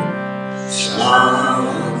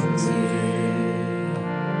 Shanti.